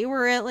single, they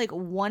were at like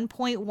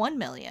 1.1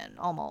 million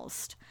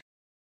almost.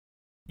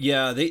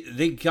 Yeah,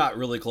 they got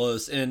really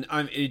close, and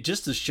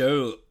just to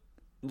show,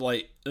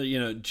 like,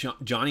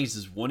 Johnny's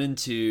is 1 and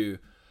 2,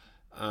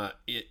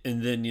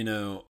 and then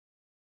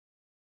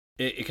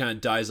it kind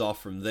of dies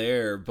off from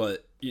there.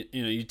 But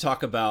you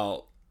talk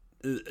about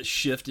a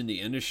shift in the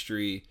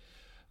industry,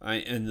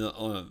 and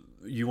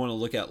you want to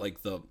look at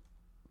like the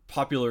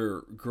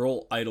popular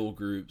girl idol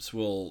groups.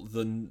 Well,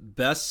 the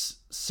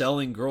best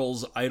selling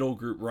girls idol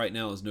group right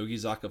now is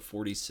Nogizaka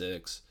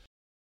 46,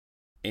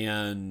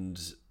 and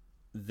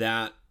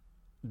that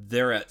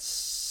they're at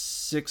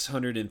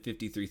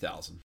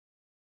 653,000.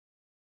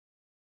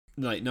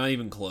 Like, not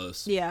even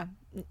close. Yeah.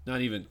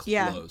 Not even close.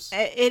 Yeah,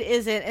 it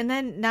isn't. And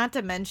then, not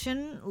to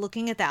mention,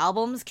 looking at the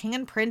albums, King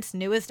and Prince's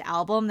newest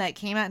album that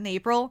came out in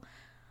April,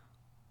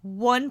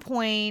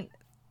 1.3,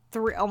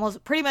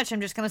 almost, pretty much, I'm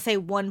just going to say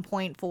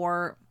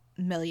 1.4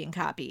 million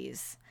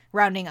copies,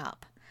 rounding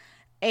up.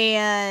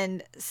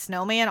 And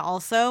Snowman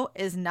also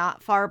is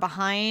not far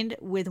behind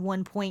with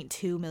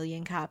 1.2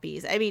 million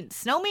copies. I mean,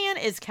 Snowman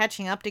is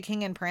catching up to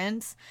King and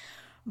Prince,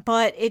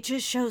 but it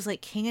just shows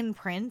like King and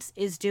Prince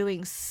is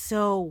doing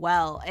so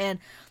well. And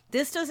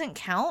this doesn't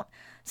count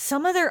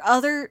some of their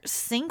other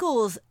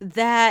singles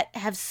that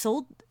have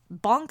sold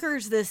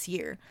bonkers this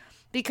year,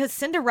 because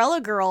Cinderella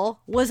Girl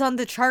was on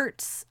the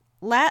charts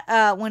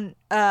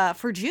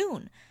for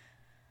June.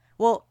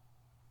 Well,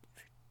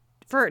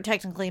 for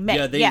technically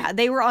May. Yeah,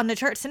 they were on the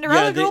chart.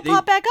 Cinderella Girl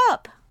popped back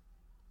up.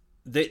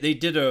 They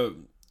did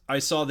I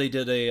saw they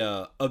did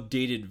a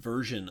updated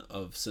version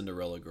of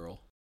Cinderella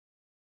Girl.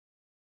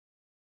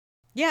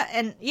 Yeah,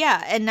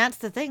 and that's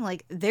the thing.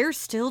 Like, they're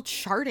still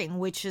charting,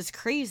 which is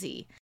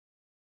crazy.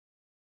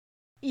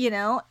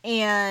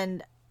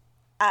 And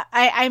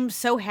I'm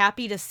so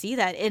happy to see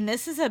that. And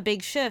this is a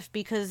big shift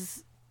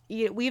because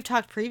we've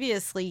talked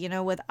previously,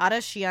 with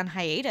Arashi on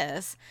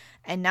hiatus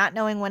and not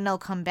knowing when they'll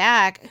come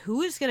back,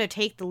 who is going to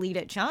take the lead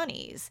at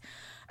Johnny's?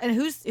 And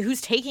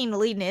who's taking the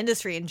lead in the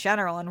industry in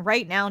general? And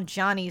right now,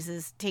 Johnny's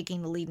is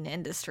taking the lead in the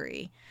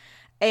industry.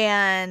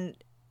 And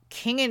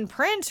King and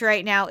Prince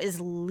right now is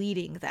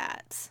leading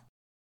that.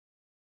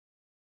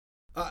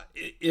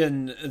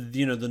 And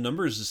the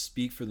numbers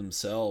speak for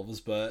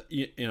themselves, but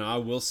I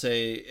will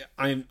say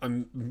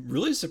I'm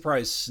really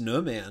surprised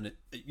Snowman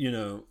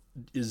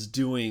is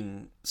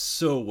doing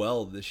so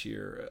well this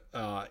year,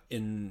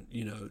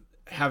 in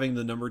having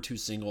the number 2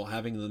 single,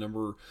 having the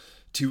number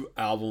 2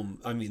 album.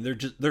 I mean,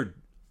 they're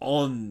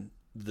on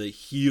the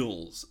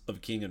heels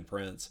of King and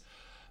Prince.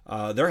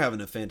 They're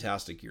having a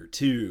fantastic year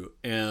too,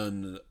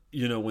 and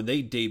when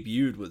they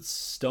debuted with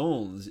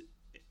Stones,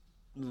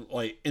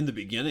 like in the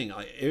beginning,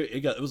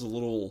 it was a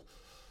little.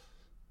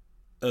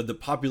 The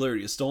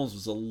popularity of Stones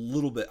was a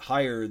little bit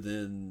higher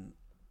than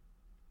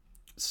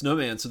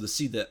Snowman, so to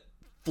see that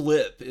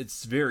flip,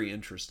 it's very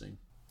interesting.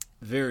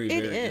 Very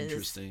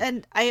interesting.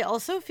 And I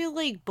also feel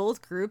like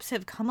both groups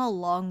have come a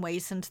long way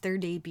since their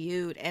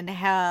debut and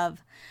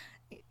have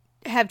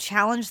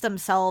challenged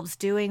themselves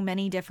doing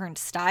many different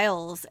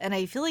styles, and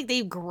I feel like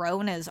they've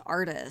grown as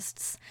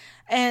artists.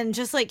 And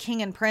just like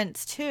King and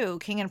Prince too,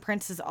 King and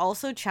Prince has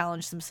also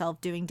challenged themselves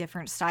doing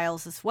different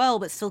styles as well,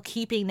 but still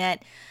keeping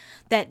that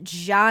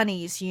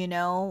Johnny's,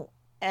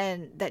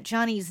 and that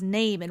Johnny's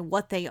name and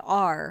what they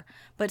are,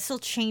 but still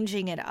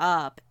changing it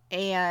up.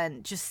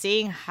 And just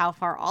seeing how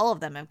far all of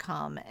them have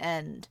come.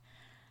 And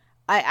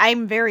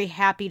I'm very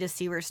happy to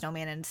see where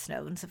Snowman and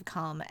Stones have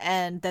come.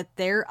 And that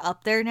they're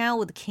up there now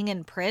with King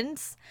and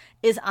Prince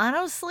is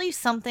honestly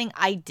something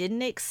I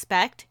didn't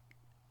expect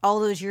all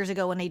those years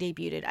ago when they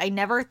debuted. I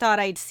never thought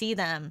I'd see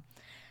them,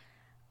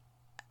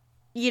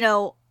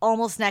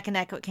 almost neck and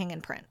neck with King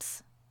and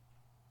Prince.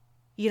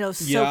 So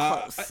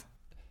close.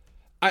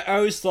 I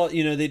always thought,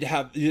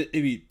 they'd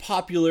be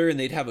popular and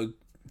they'd have a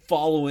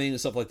following and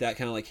stuff like that,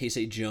 kind of like Hey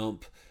Say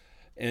Jump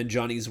and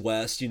Johnny's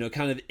West,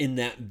 kind of in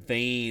that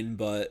vein.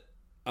 But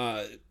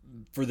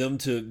for them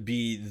to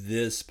be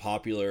this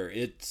popular,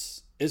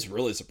 it's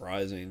really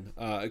surprising,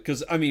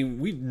 because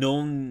we've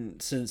known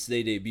since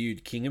they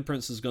debuted King and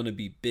Prince is going to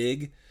be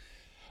big.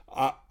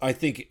 I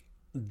think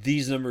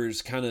these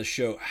numbers kind of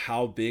show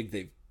how big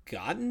they've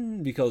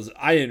gotten, because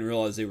I didn't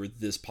realize they were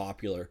this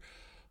popular.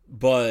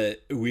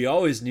 But we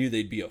always knew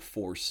they'd be a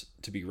force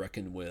to be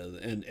reckoned with,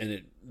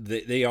 and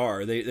they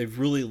are. They've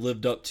really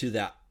lived up to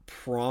that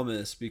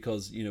promise,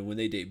 because when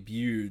they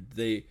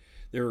debuted,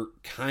 they're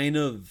kind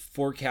of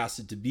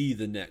forecasted to be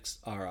the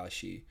next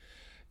Arashi,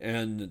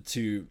 and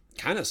to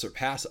kind of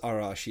surpass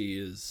Arashi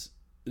is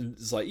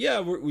like,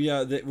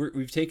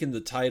 we've taken the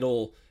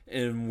title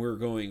and we're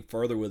going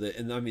farther with it.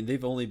 And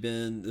they've only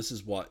been, this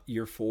is what,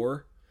 year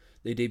 4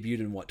 They debuted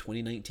in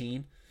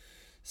 2019.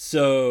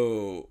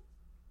 So,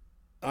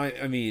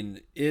 I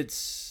mean,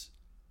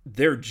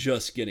 they're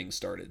just getting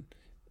started.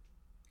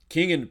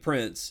 King and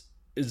Prince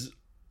is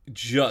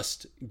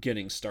just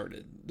getting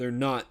started. They're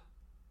not.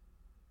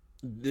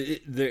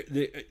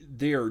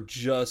 They are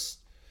just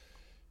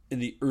in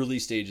the early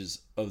stages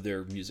of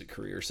their music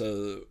career.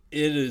 So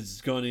it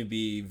is going to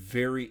be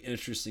very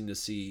interesting to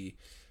see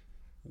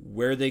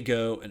where they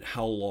go and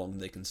how long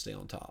they can stay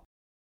on top.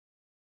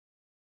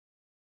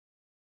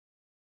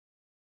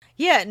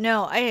 Yeah,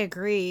 no, I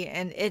agree.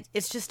 And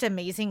it's just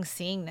amazing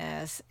seeing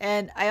this.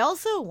 And I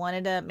also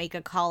wanted to make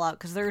a call out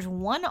because there's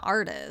one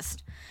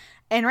artist,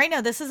 and right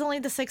now this is only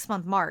the 6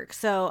 month mark.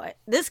 So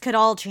this could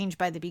all change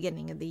by the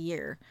beginning of the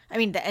year. I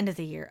mean, the end of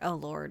the year. Oh,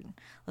 Lord,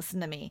 listen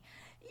to me.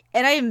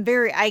 And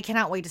I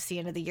cannot wait to see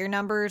end of the year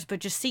numbers, but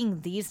just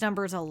seeing these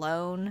numbers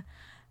alone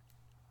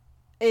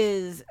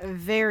is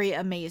very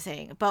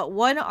amazing. But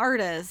one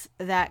artist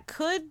that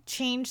could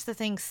change the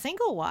thing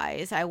single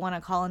wise, I want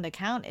to call into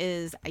account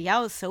is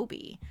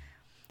Yaosobi.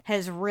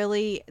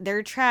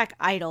 Their track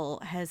Idol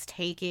has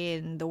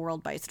taken the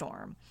world by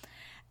storm.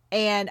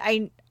 And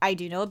I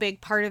do know a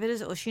big part of it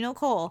is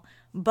Oshinoko,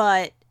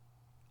 but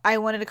I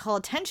wanted to call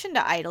attention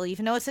to Idol,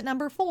 even though it's at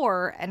number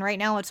 4, and right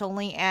now it's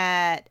only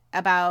at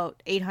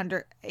about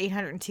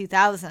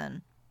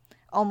 802,000,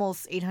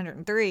 almost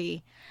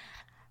 803.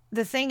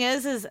 The thing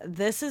is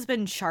this has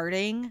been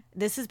charting.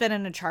 This has been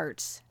in the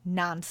charts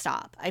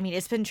nonstop. I mean,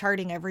 it's been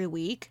charting every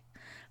week.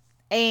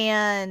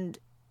 And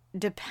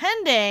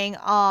depending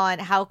on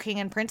how King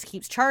and Prince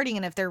keeps charting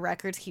and if their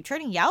records keep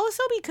charting,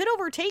 Yaosobi could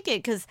overtake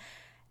it because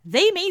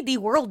they made the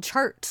world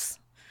charts.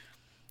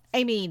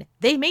 I mean,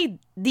 they made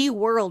the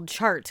world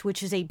charts,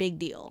 which is a big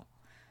deal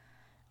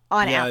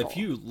on Apple.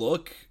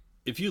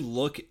 If you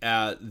look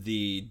at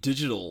the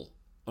digital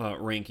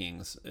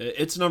rankings,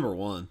 it's number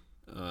 1.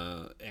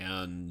 I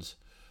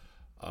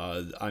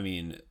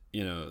mean,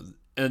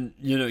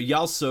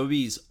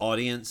 Yaosobi's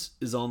audience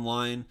is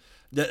online.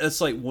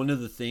 That's like one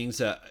of the things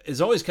that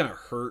is always kind of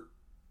hurt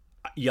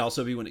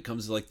Yaosobi when it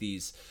comes to like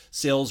these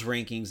sales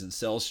rankings and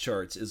sales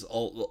charts is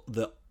all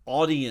the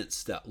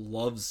audience that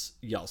loves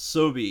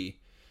Yaosobi.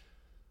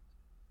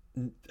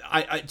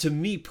 To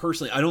me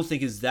personally, I don't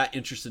think is that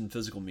interested in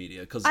physical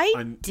media because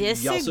I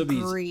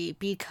disagree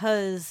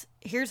because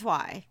here's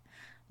why.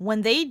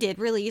 When they did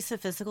release a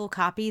physical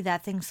copy,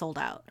 that thing sold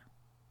out.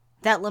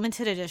 That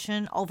limited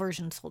edition, all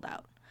versions sold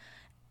out.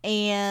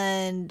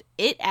 And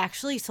it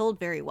actually sold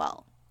very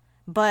well.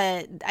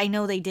 But I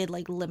know they did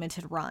like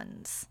limited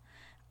runs.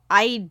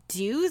 I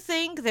do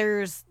think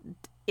I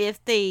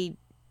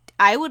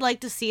would like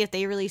to see if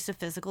they released a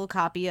physical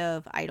copy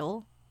of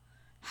Idol,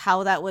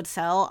 how that would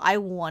sell. I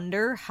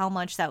wonder how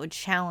much that would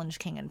challenge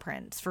King and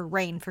Prince for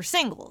Reign for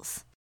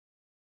singles.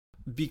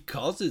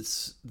 Because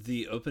it's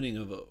the opening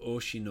of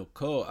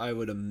Oshinoko, I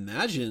would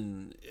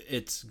imagine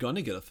it's going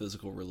to get a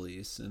physical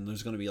release, and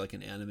there's going to be like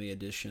an anime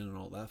edition and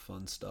all that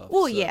fun stuff.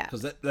 Well, yeah.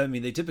 Because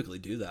they typically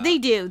do that. They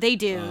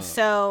do.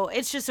 So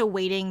it's just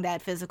awaiting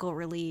that physical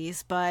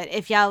release. But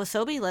if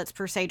Yaosobi, let's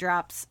per se,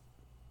 drops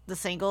the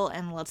single,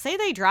 and let's say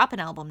they drop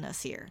an album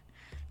this year.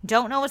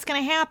 Don't know what's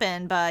going to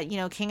happen, but,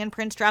 King and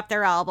Prince dropped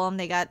their album.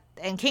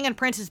 And King and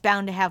Prince is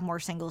bound to have more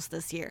singles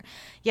this year.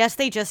 Yes,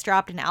 they just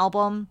dropped an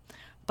album,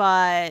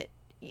 but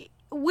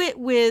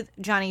with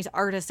Johnny's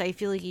artist, I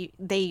feel like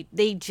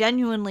they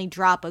genuinely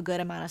drop a good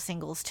amount of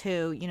singles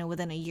too,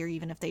 within a year,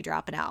 even if they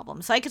drop an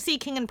album. So I could see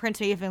King and Prince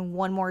maybe having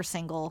one more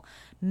single,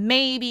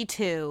 maybe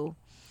 2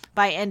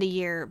 by end of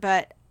year.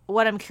 But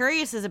what I'm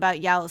curious is about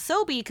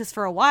Yaosobi, because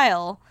for a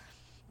while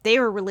they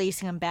were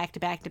releasing them back to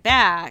back to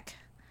back.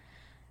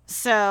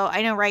 So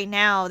I know right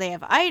now they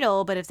have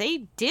Idol, but if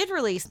they did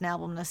release an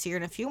album this year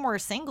and a few more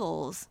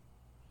singles,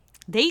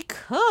 they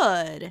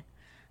could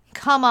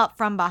come up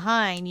from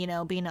behind,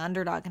 being an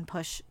underdog and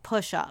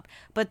push up.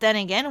 But then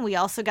again, we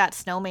also got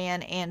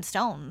Snowman and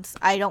Stones.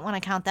 I don't want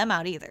to count them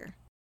out either.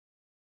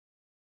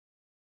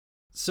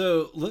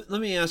 So let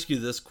me ask you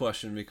this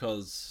question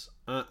because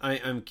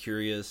I'm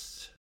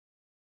curious.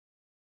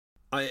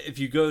 If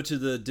you go to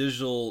the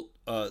digital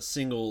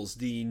singles,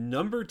 the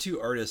number 2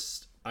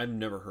 artist I've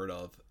never heard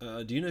of.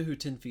 Do you know who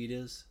 10 Feet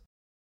is?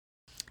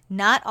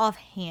 Not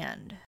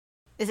offhand.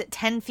 Is it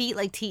 10 Feet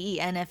like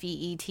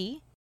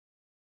TENFEET?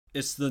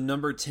 It's the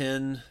number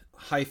 10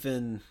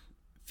 hyphen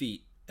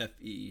feet,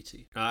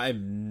 FEET. I've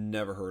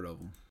never heard of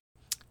them.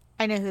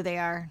 I know who they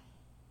are.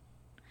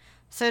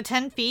 So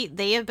 10 Feet,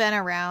 they have been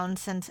around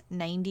since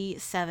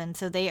 97.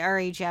 So they are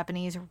a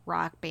Japanese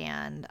rock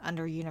band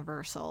under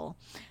Universal.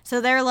 So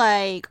they're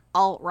like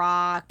alt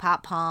rock,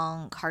 pop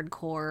punk,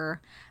 hardcore.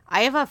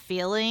 I have a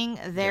feeling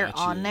they're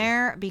on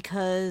there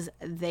because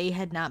they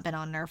had not been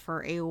on there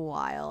for a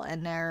while.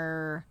 And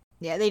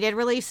they did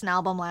release an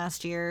album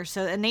last year.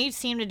 And they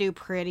seem to do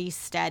pretty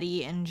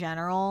steady in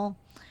general.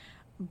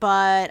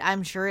 But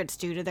I'm sure it's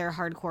due to their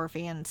hardcore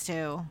fans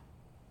too.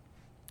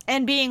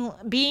 And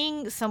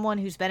being someone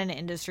who's been in the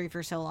industry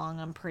for so long,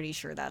 I'm pretty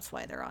sure that's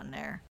why they're on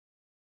there.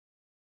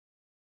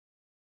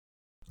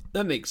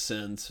 That makes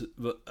sense,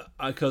 but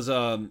because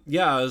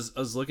yeah, I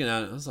was looking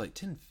at it. I was like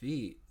 10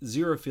 feet,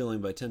 zero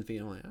feeling by 10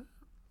 feet. I'm like,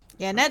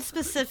 Yeah, and that's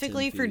 10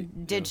 specifically for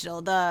feet.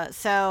 digital. I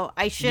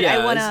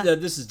Yeah, want to.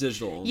 this is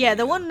digital. Only, Yeah,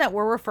 the one that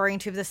we're referring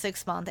to, the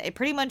 6 month, it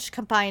pretty much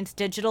combines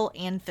digital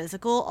and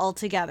physical all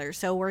together.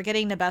 So we're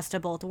getting the best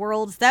of both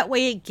worlds. That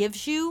way, it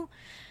gives you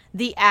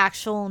the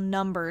actual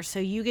number, so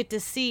you get to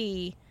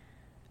see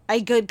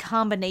a good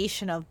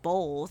combination of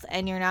both,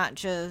 and you're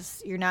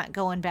not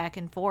going back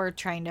and forth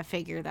trying to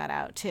figure that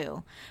out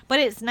too. But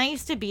it's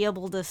nice to be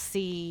able to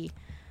see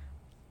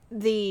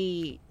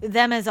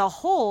them as a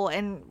whole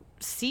and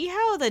see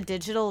how the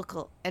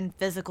digital and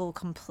physical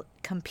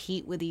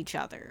compete with each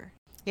other.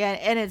 Yeah,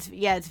 and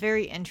it's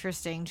very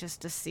interesting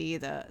just to see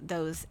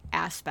those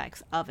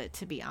aspects of it,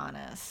 to be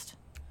honest.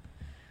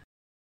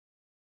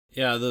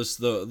 Yeah, those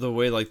the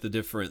way like the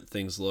different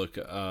things look.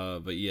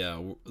 But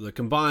yeah, the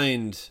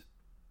combined,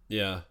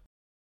 yeah.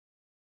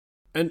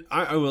 And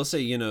I will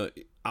say,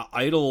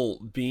 Idol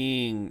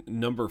being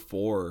number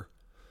 4,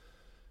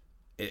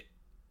 it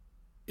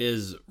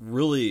is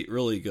really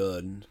really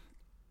good,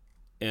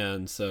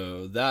 and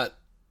so that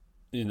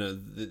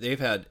they've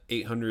had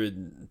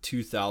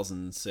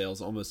 802,000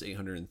 sales, almost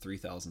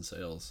 803,000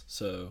 sales.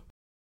 So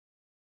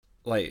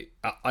like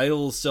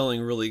Idol's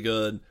selling really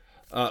good.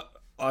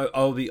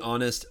 I'll be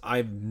honest,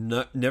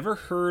 never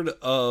heard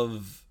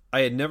of.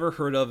 I had never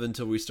heard of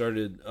until we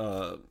started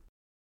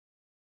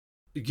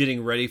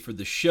getting ready for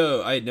the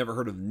show. I had never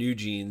heard of New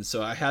Jeans,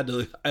 so I had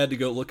to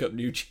go look up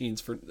New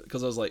Jeans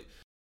because I was like,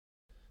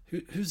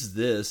 who's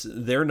this?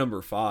 They're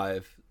number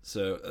 5,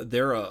 so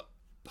they're a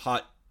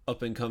hot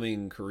up and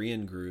coming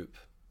Korean group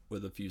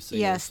with a few singles.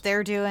 Yes,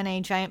 they're doing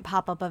a giant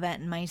pop-up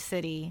event in my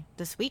city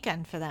this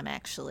weekend for them,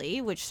 actually,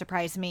 which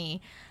surprised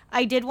me.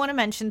 I did want to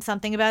mention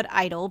something about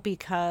Idol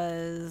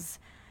because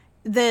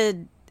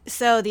the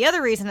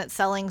other reason it's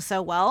selling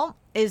so well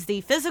is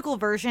the physical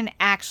version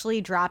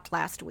actually dropped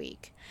last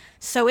week.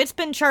 So it's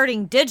been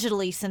charting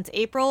digitally since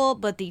April,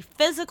 but the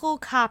physical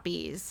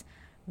copies,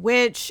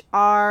 which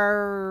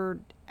are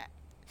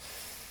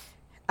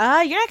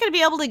you're not going to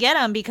be able to get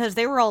them because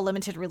they were all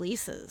limited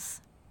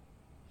releases.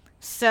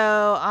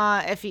 So,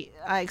 if you,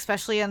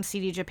 especially on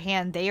CD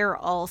Japan, they are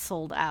all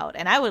sold out,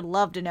 and I would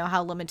love to know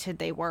how limited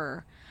they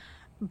were.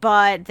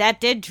 But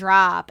that did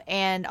drop,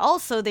 and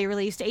also they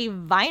released a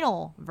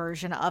vinyl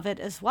version of it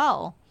as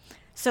well.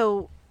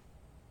 So,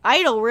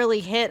 Idol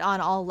really hit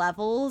on all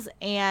levels,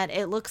 and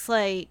it looks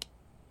like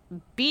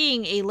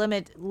being a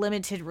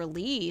limited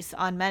release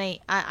on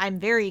many. I'm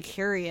very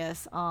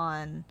curious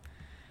on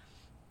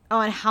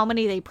how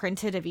many they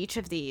printed of each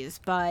of these,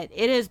 but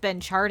it has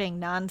been charting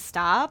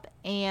nonstop,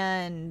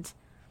 and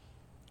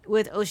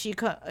with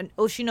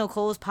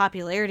Oshinoko's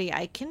popularity,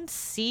 I can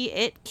see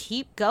it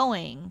keep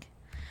going.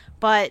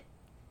 But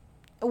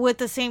with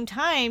the same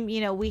time,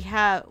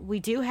 we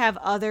do have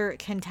other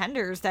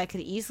contenders that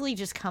could easily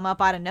just come up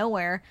out of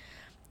nowhere.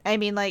 I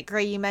mean, like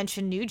Gray, you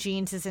mentioned New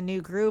Jeans is a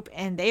new group,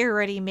 and they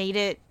already made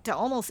it to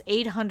almost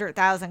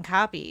 800,000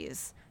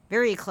 copies.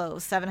 Very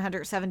close,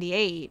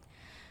 778.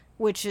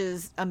 Which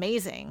is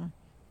amazing.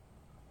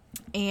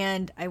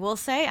 And I will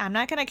say, I'm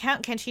not going to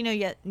count Kenshi no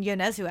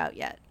Yonezu out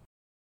yet.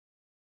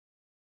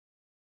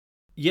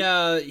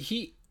 Yeah,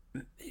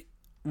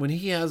 when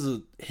he has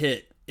a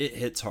hit, it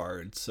hits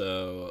hard.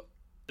 So,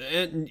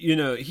 and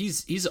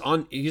he's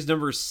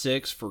number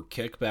 6 for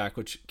Kickback,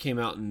 which came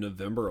out in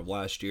November of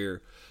last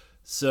year.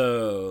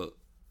 So,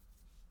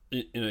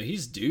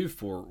 he's due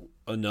for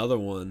another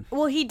one.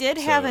 Well, he did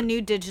have a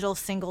new digital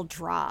single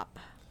drop.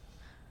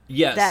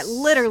 Yes. That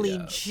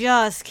literally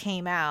just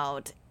came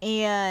out,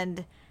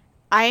 and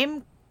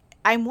I'm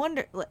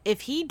wondering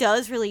if he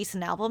does release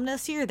an album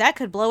this year, that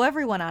could blow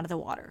everyone out of the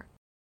water.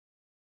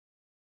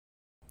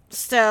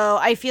 So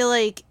I feel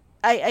like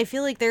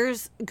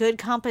there's good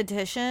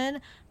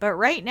competition, but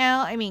right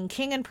now, I mean,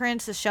 King and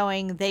Prince is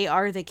showing they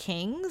are the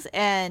kings,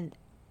 and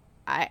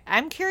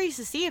I'm curious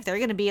to see if they're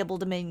going to be able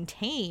to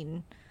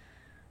maintain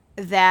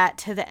that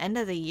to the end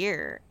of the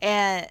year,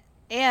 and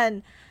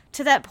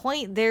to that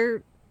point,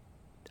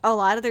 a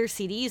lot of their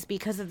CDs,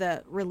 because of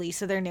the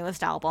release of their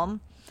newest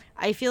album,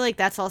 I feel like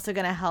that's also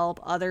going to help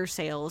other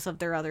sales of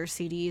their other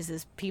CDs,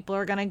 as people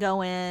are going to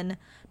go in,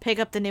 pick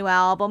up the new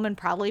album, and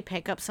probably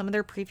pick up some of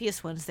their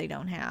previous ones they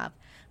don't have,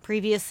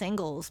 previous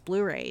singles,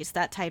 Blu-rays,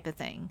 that type of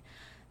thing.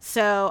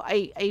 So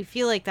I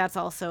feel like that's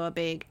also a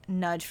big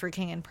nudge for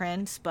King and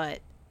Prince,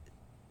 but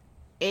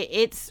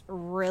it's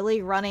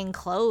really running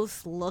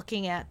close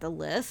looking at the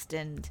list,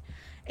 and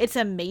it's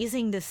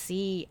amazing to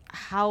see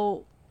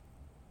how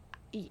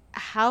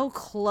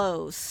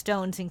close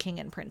Stones and King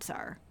and Prince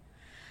are.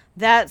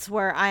 That's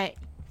where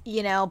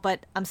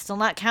but I'm still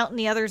not counting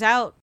the others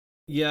out.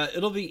 Yeah,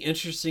 it'll be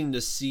interesting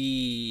to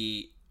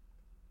see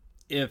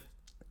if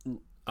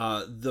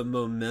the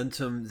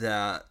momentum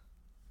that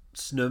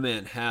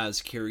Snowman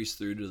has carries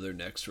through to their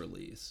next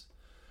release.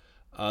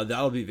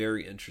 That'll be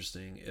very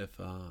interesting if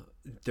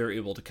they're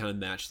able to kind of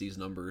match these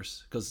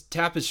numbers, because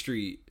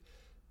Tapestry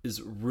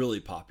is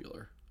really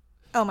popular.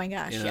 Oh my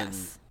gosh,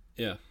 yes.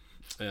 Yeah.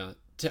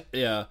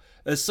 Yeah,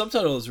 the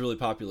subtitle is really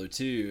popular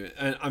too,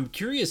 and I'm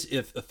curious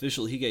if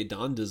official Hige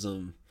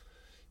Dandism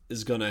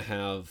is gonna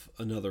have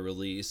another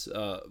release.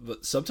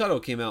 But subtitle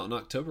came out in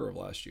October of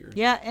last year.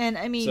 Yeah, and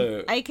I mean,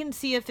 So I can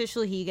see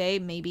official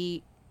Hige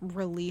maybe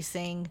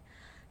releasing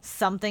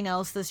something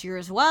else this year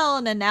as well,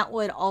 and then that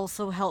would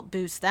also help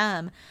boost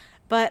them.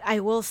 But I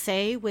will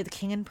say, with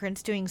King and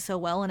Prince doing so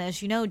well, and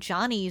as you know,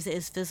 Johnny's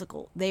is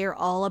physical. They are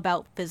all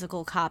about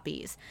physical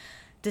copies.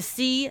 To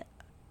see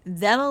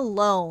them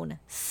alone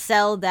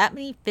sell that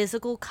many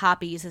physical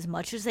copies as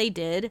much as they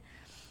did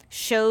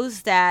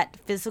shows that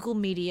physical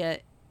media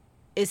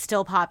is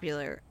still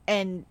popular.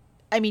 And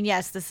I mean,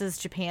 yes, this is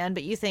Japan,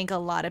 but you think a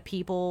lot of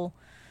people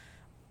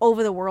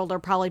over the world are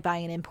probably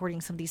buying and importing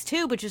some of these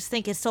too, but just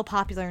think it's still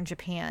popular in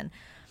Japan.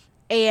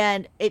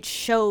 And it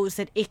shows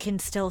that it can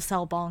still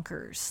sell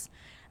bonkers.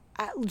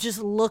 Just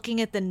looking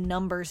at the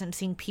numbers and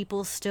seeing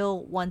people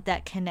still want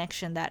that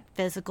connection, that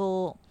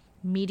physical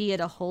media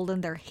to hold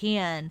in their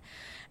hand.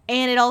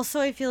 And it also,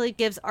 I feel like,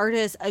 gives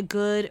artists a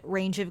good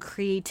range of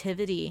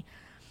creativity.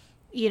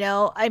 You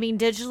know, I mean,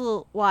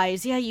 digital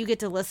wise, yeah, you get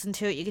to listen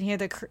to it. You can hear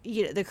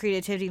the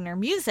creativity in their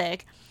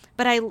music.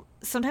 But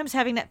sometimes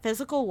having that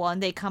physical one,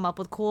 they come up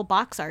with cool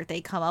box art.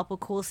 They come up with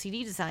cool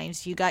CD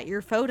designs. You got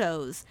your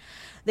photos.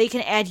 They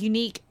can add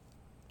unique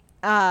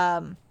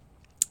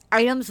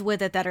items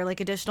with it that are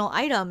like additional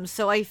items.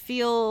 So I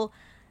feel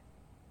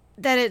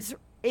that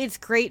it's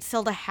great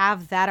still to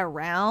have that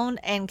around.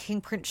 And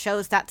King Prince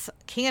shows that's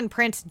King and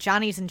Prince,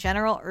 Johnny's in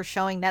general, are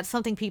showing that's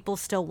something people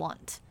still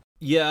want.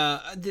 Yeah,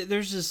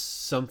 there's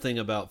just something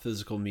about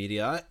physical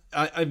media.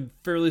 I'm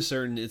fairly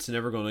certain it's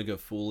never going to go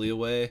fully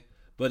away,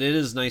 but it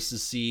is nice to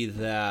see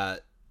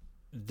that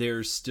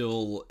there's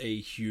still a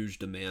huge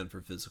demand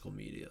for physical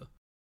media.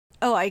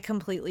 Oh, I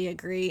completely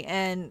agree.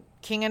 And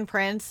King and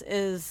Prince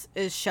is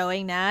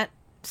showing that.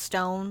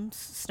 Stones,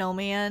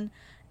 Snowman,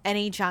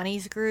 any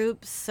Johnny's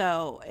group.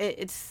 So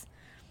it's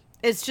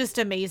just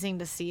amazing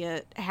to see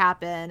it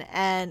happen.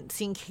 And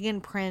seeing King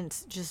and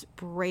Prince just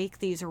break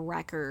these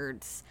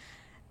records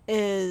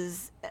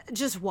is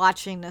just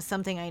watching this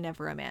something I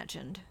never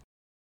imagined.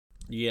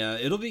 Yeah,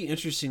 it'll be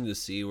interesting to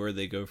see where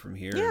they go from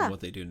here and what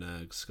they do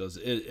next, because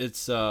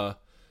it's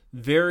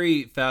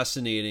very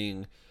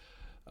fascinating.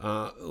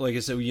 Like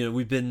I said, you know,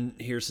 we've been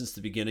here since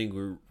the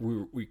beginning.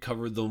 We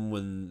covered them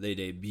when they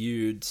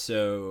debuted,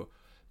 so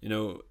you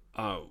know,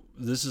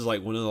 this is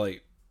like one of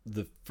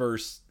the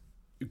first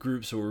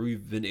groups where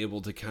we've been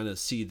able to kind of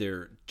see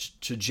their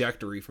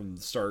trajectory from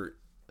the start.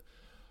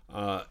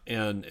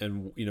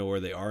 And you know where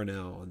they are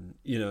now, and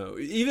you know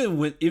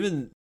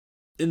even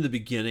in the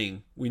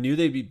beginning we knew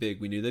they'd be big,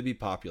 we knew they'd be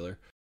popular.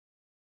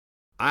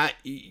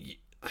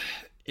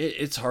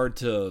 It's hard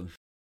to,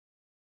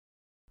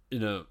 you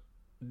know,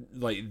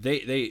 like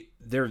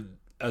they're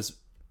as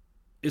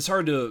it's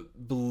hard to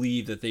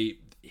believe that they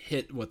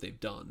hit what they've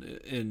done,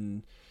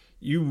 and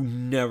you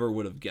never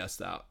would have guessed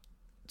that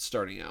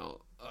starting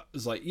out.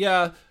 It's like,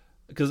 yeah,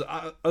 because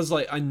I was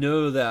like, I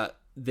know that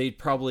they'd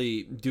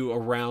probably do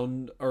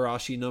around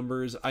Arashi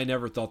numbers. I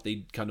never thought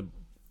they'd kind of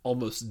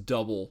almost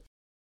double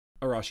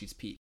Arashi's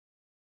peak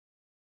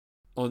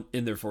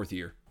in their fourth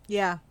year.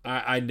 Yeah.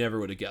 I never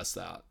would have guessed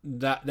that.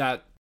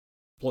 That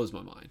blows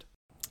my mind.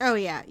 Oh,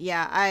 yeah.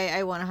 Yeah,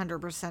 I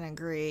 100%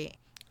 agree.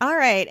 All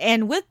right.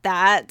 And with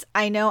that,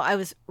 I know I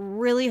was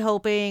really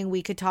hoping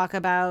we could talk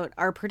about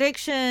our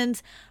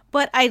predictions,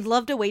 but I'd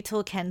love to wait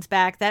till Ken's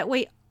back. That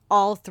way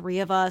all three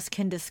of us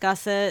can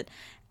discuss it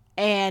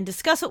and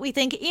discuss what we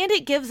think, and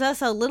it gives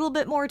us a little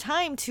bit more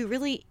time to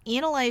really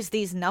analyze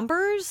these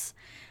numbers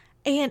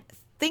and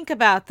think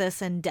about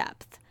this in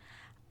depth.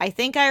 I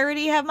think I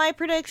already have my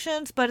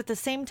predictions, but at the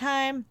same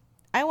time,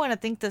 I want to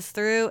think this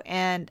through,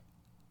 and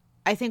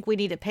I think we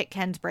need to pick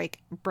Ken's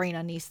brain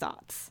on these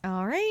thoughts.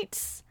 All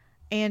right.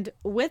 And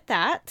with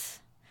that,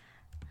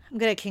 I'm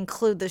going to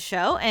conclude the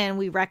show, and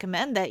we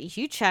recommend that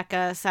you check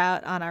us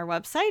out on our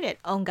website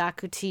at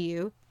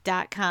ongakutu.com.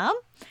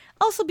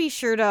 Also, be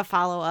sure to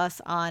follow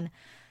us on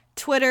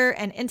Twitter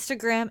and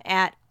Instagram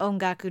at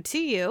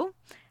ongakutu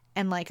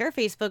and like our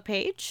Facebook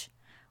page.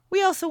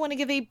 We also want to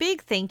give a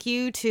big thank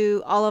you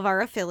to all of our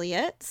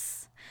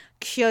affiliates.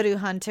 Kyoto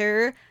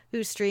Hunter,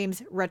 who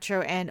streams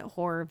retro and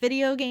horror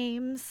video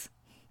games.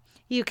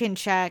 You can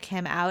check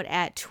him out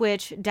at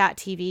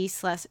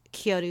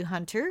twitch.tv/Kyoto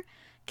Hunter,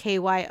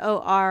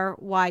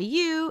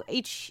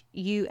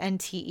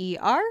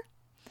 KYORYUHUNTER.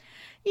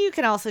 You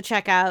can also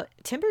check out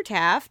Timber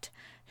Taft,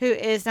 who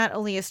is not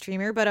only a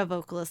streamer but a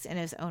vocalist in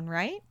his own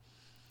right.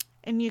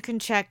 And you can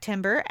check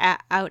Timber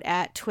out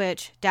at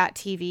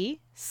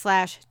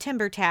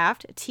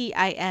twitch.tv/TimberTaft,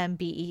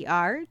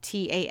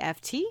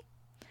 TIMBERTAFT.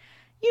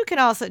 You can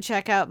also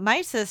check out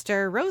my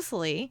sister,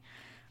 Rosalie,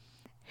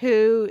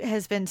 who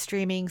has been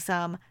streaming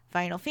some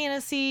Final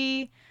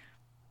Fantasy,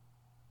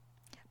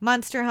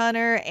 Monster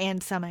Hunter,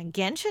 and some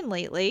Genshin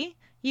lately.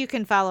 You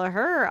can follow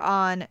her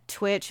on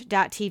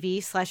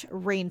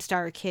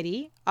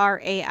twitch.tv/RainstarKitty,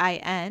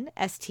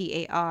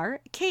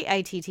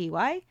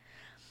 RAINSTARKITTY.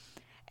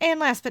 And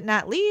last but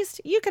not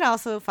least, you can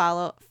also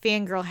follow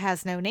Fangirl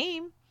Has No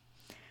Name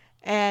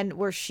and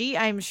where she,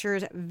 I'm sure,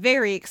 is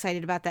very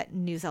excited about that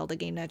new Zelda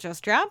game that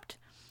just dropped.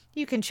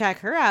 You can check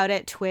her out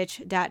at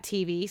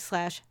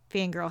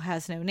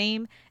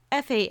twitch.tv/fangirlhasnoname,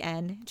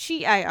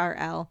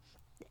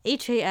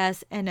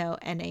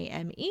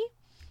 FANGIRLHASNONAME.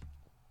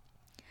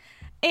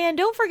 And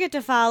don't forget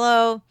to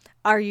follow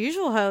our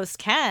usual host,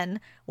 Ken,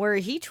 where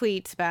he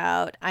tweets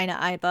about Ina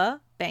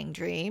Ipa, Bang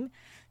Dream,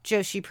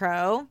 Joshi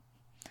Pro,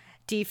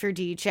 D for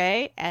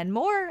DJ, and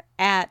more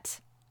at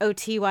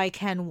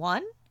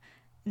OTYKen1.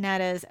 And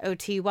that is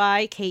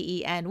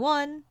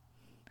OTYKEN1.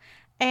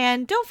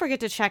 And don't forget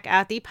to check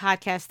out the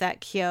podcast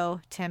that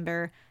Kyo,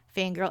 Timber,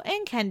 Fangirl,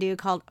 and Ken do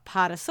called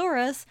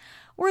Podosaurus,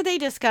 where they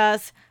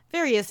discuss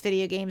various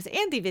video games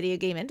and the video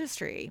game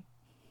industry.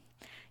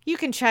 You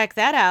can check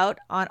that out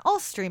on all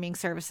streaming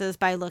services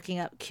by looking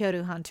up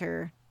Kyoto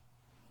Hunter.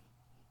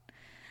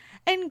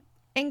 And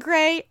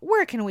Gray,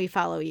 where can we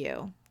follow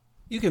you?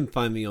 You can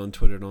find me on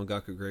Twitter at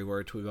OngakuGray, where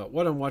I tweet about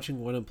what I'm watching,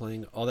 what I'm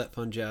playing, all that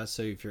fun jazz.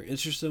 So if you're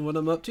interested in what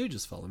I'm up to,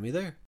 just follow me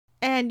there.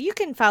 And you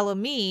can follow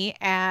me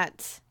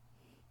at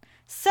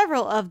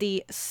several of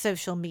the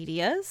social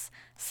medias,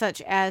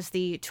 such as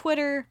the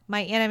Twitter, My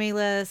Anime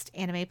List,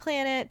 Anime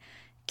Planet,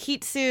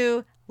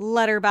 Kitsu,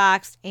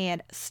 Letterboxd,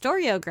 and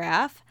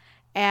Storiograph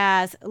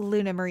as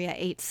Luna Maria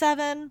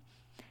 87.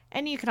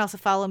 And you can also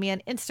follow me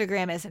on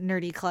Instagram as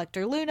Nerdy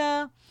Collector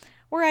Luna,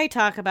 where I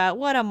talk about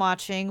what I'm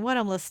watching, what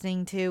I'm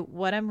listening to,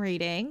 what I'm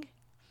reading,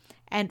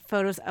 and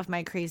photos of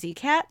my crazy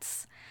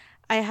cats.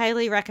 I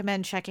highly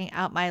recommend checking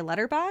out my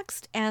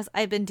Letterboxd, as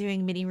I've been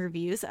doing mini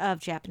reviews of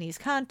Japanese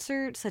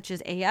concerts such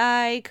as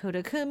AI,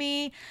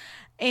 Kodakumi,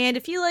 and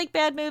if you like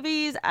bad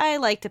movies, I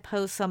like to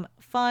post some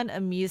fun,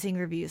 amusing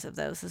reviews of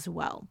those as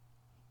well.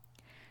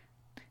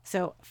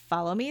 So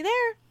follow me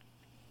there.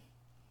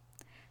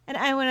 And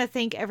I want to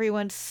thank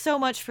everyone so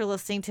much for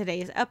listening to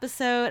today's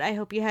episode. I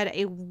hope you had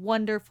a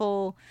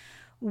wonderful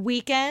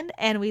weekend,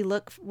 and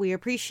we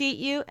appreciate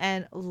you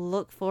and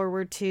look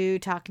forward to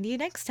talking to you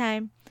next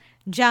time.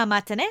 Ja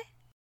mata ne.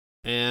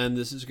 And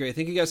this is great.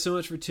 Thank you guys so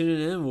much for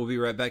tuning in. We'll be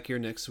right back here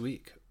next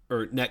week,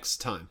 or next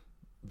time.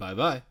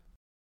 Bye-bye.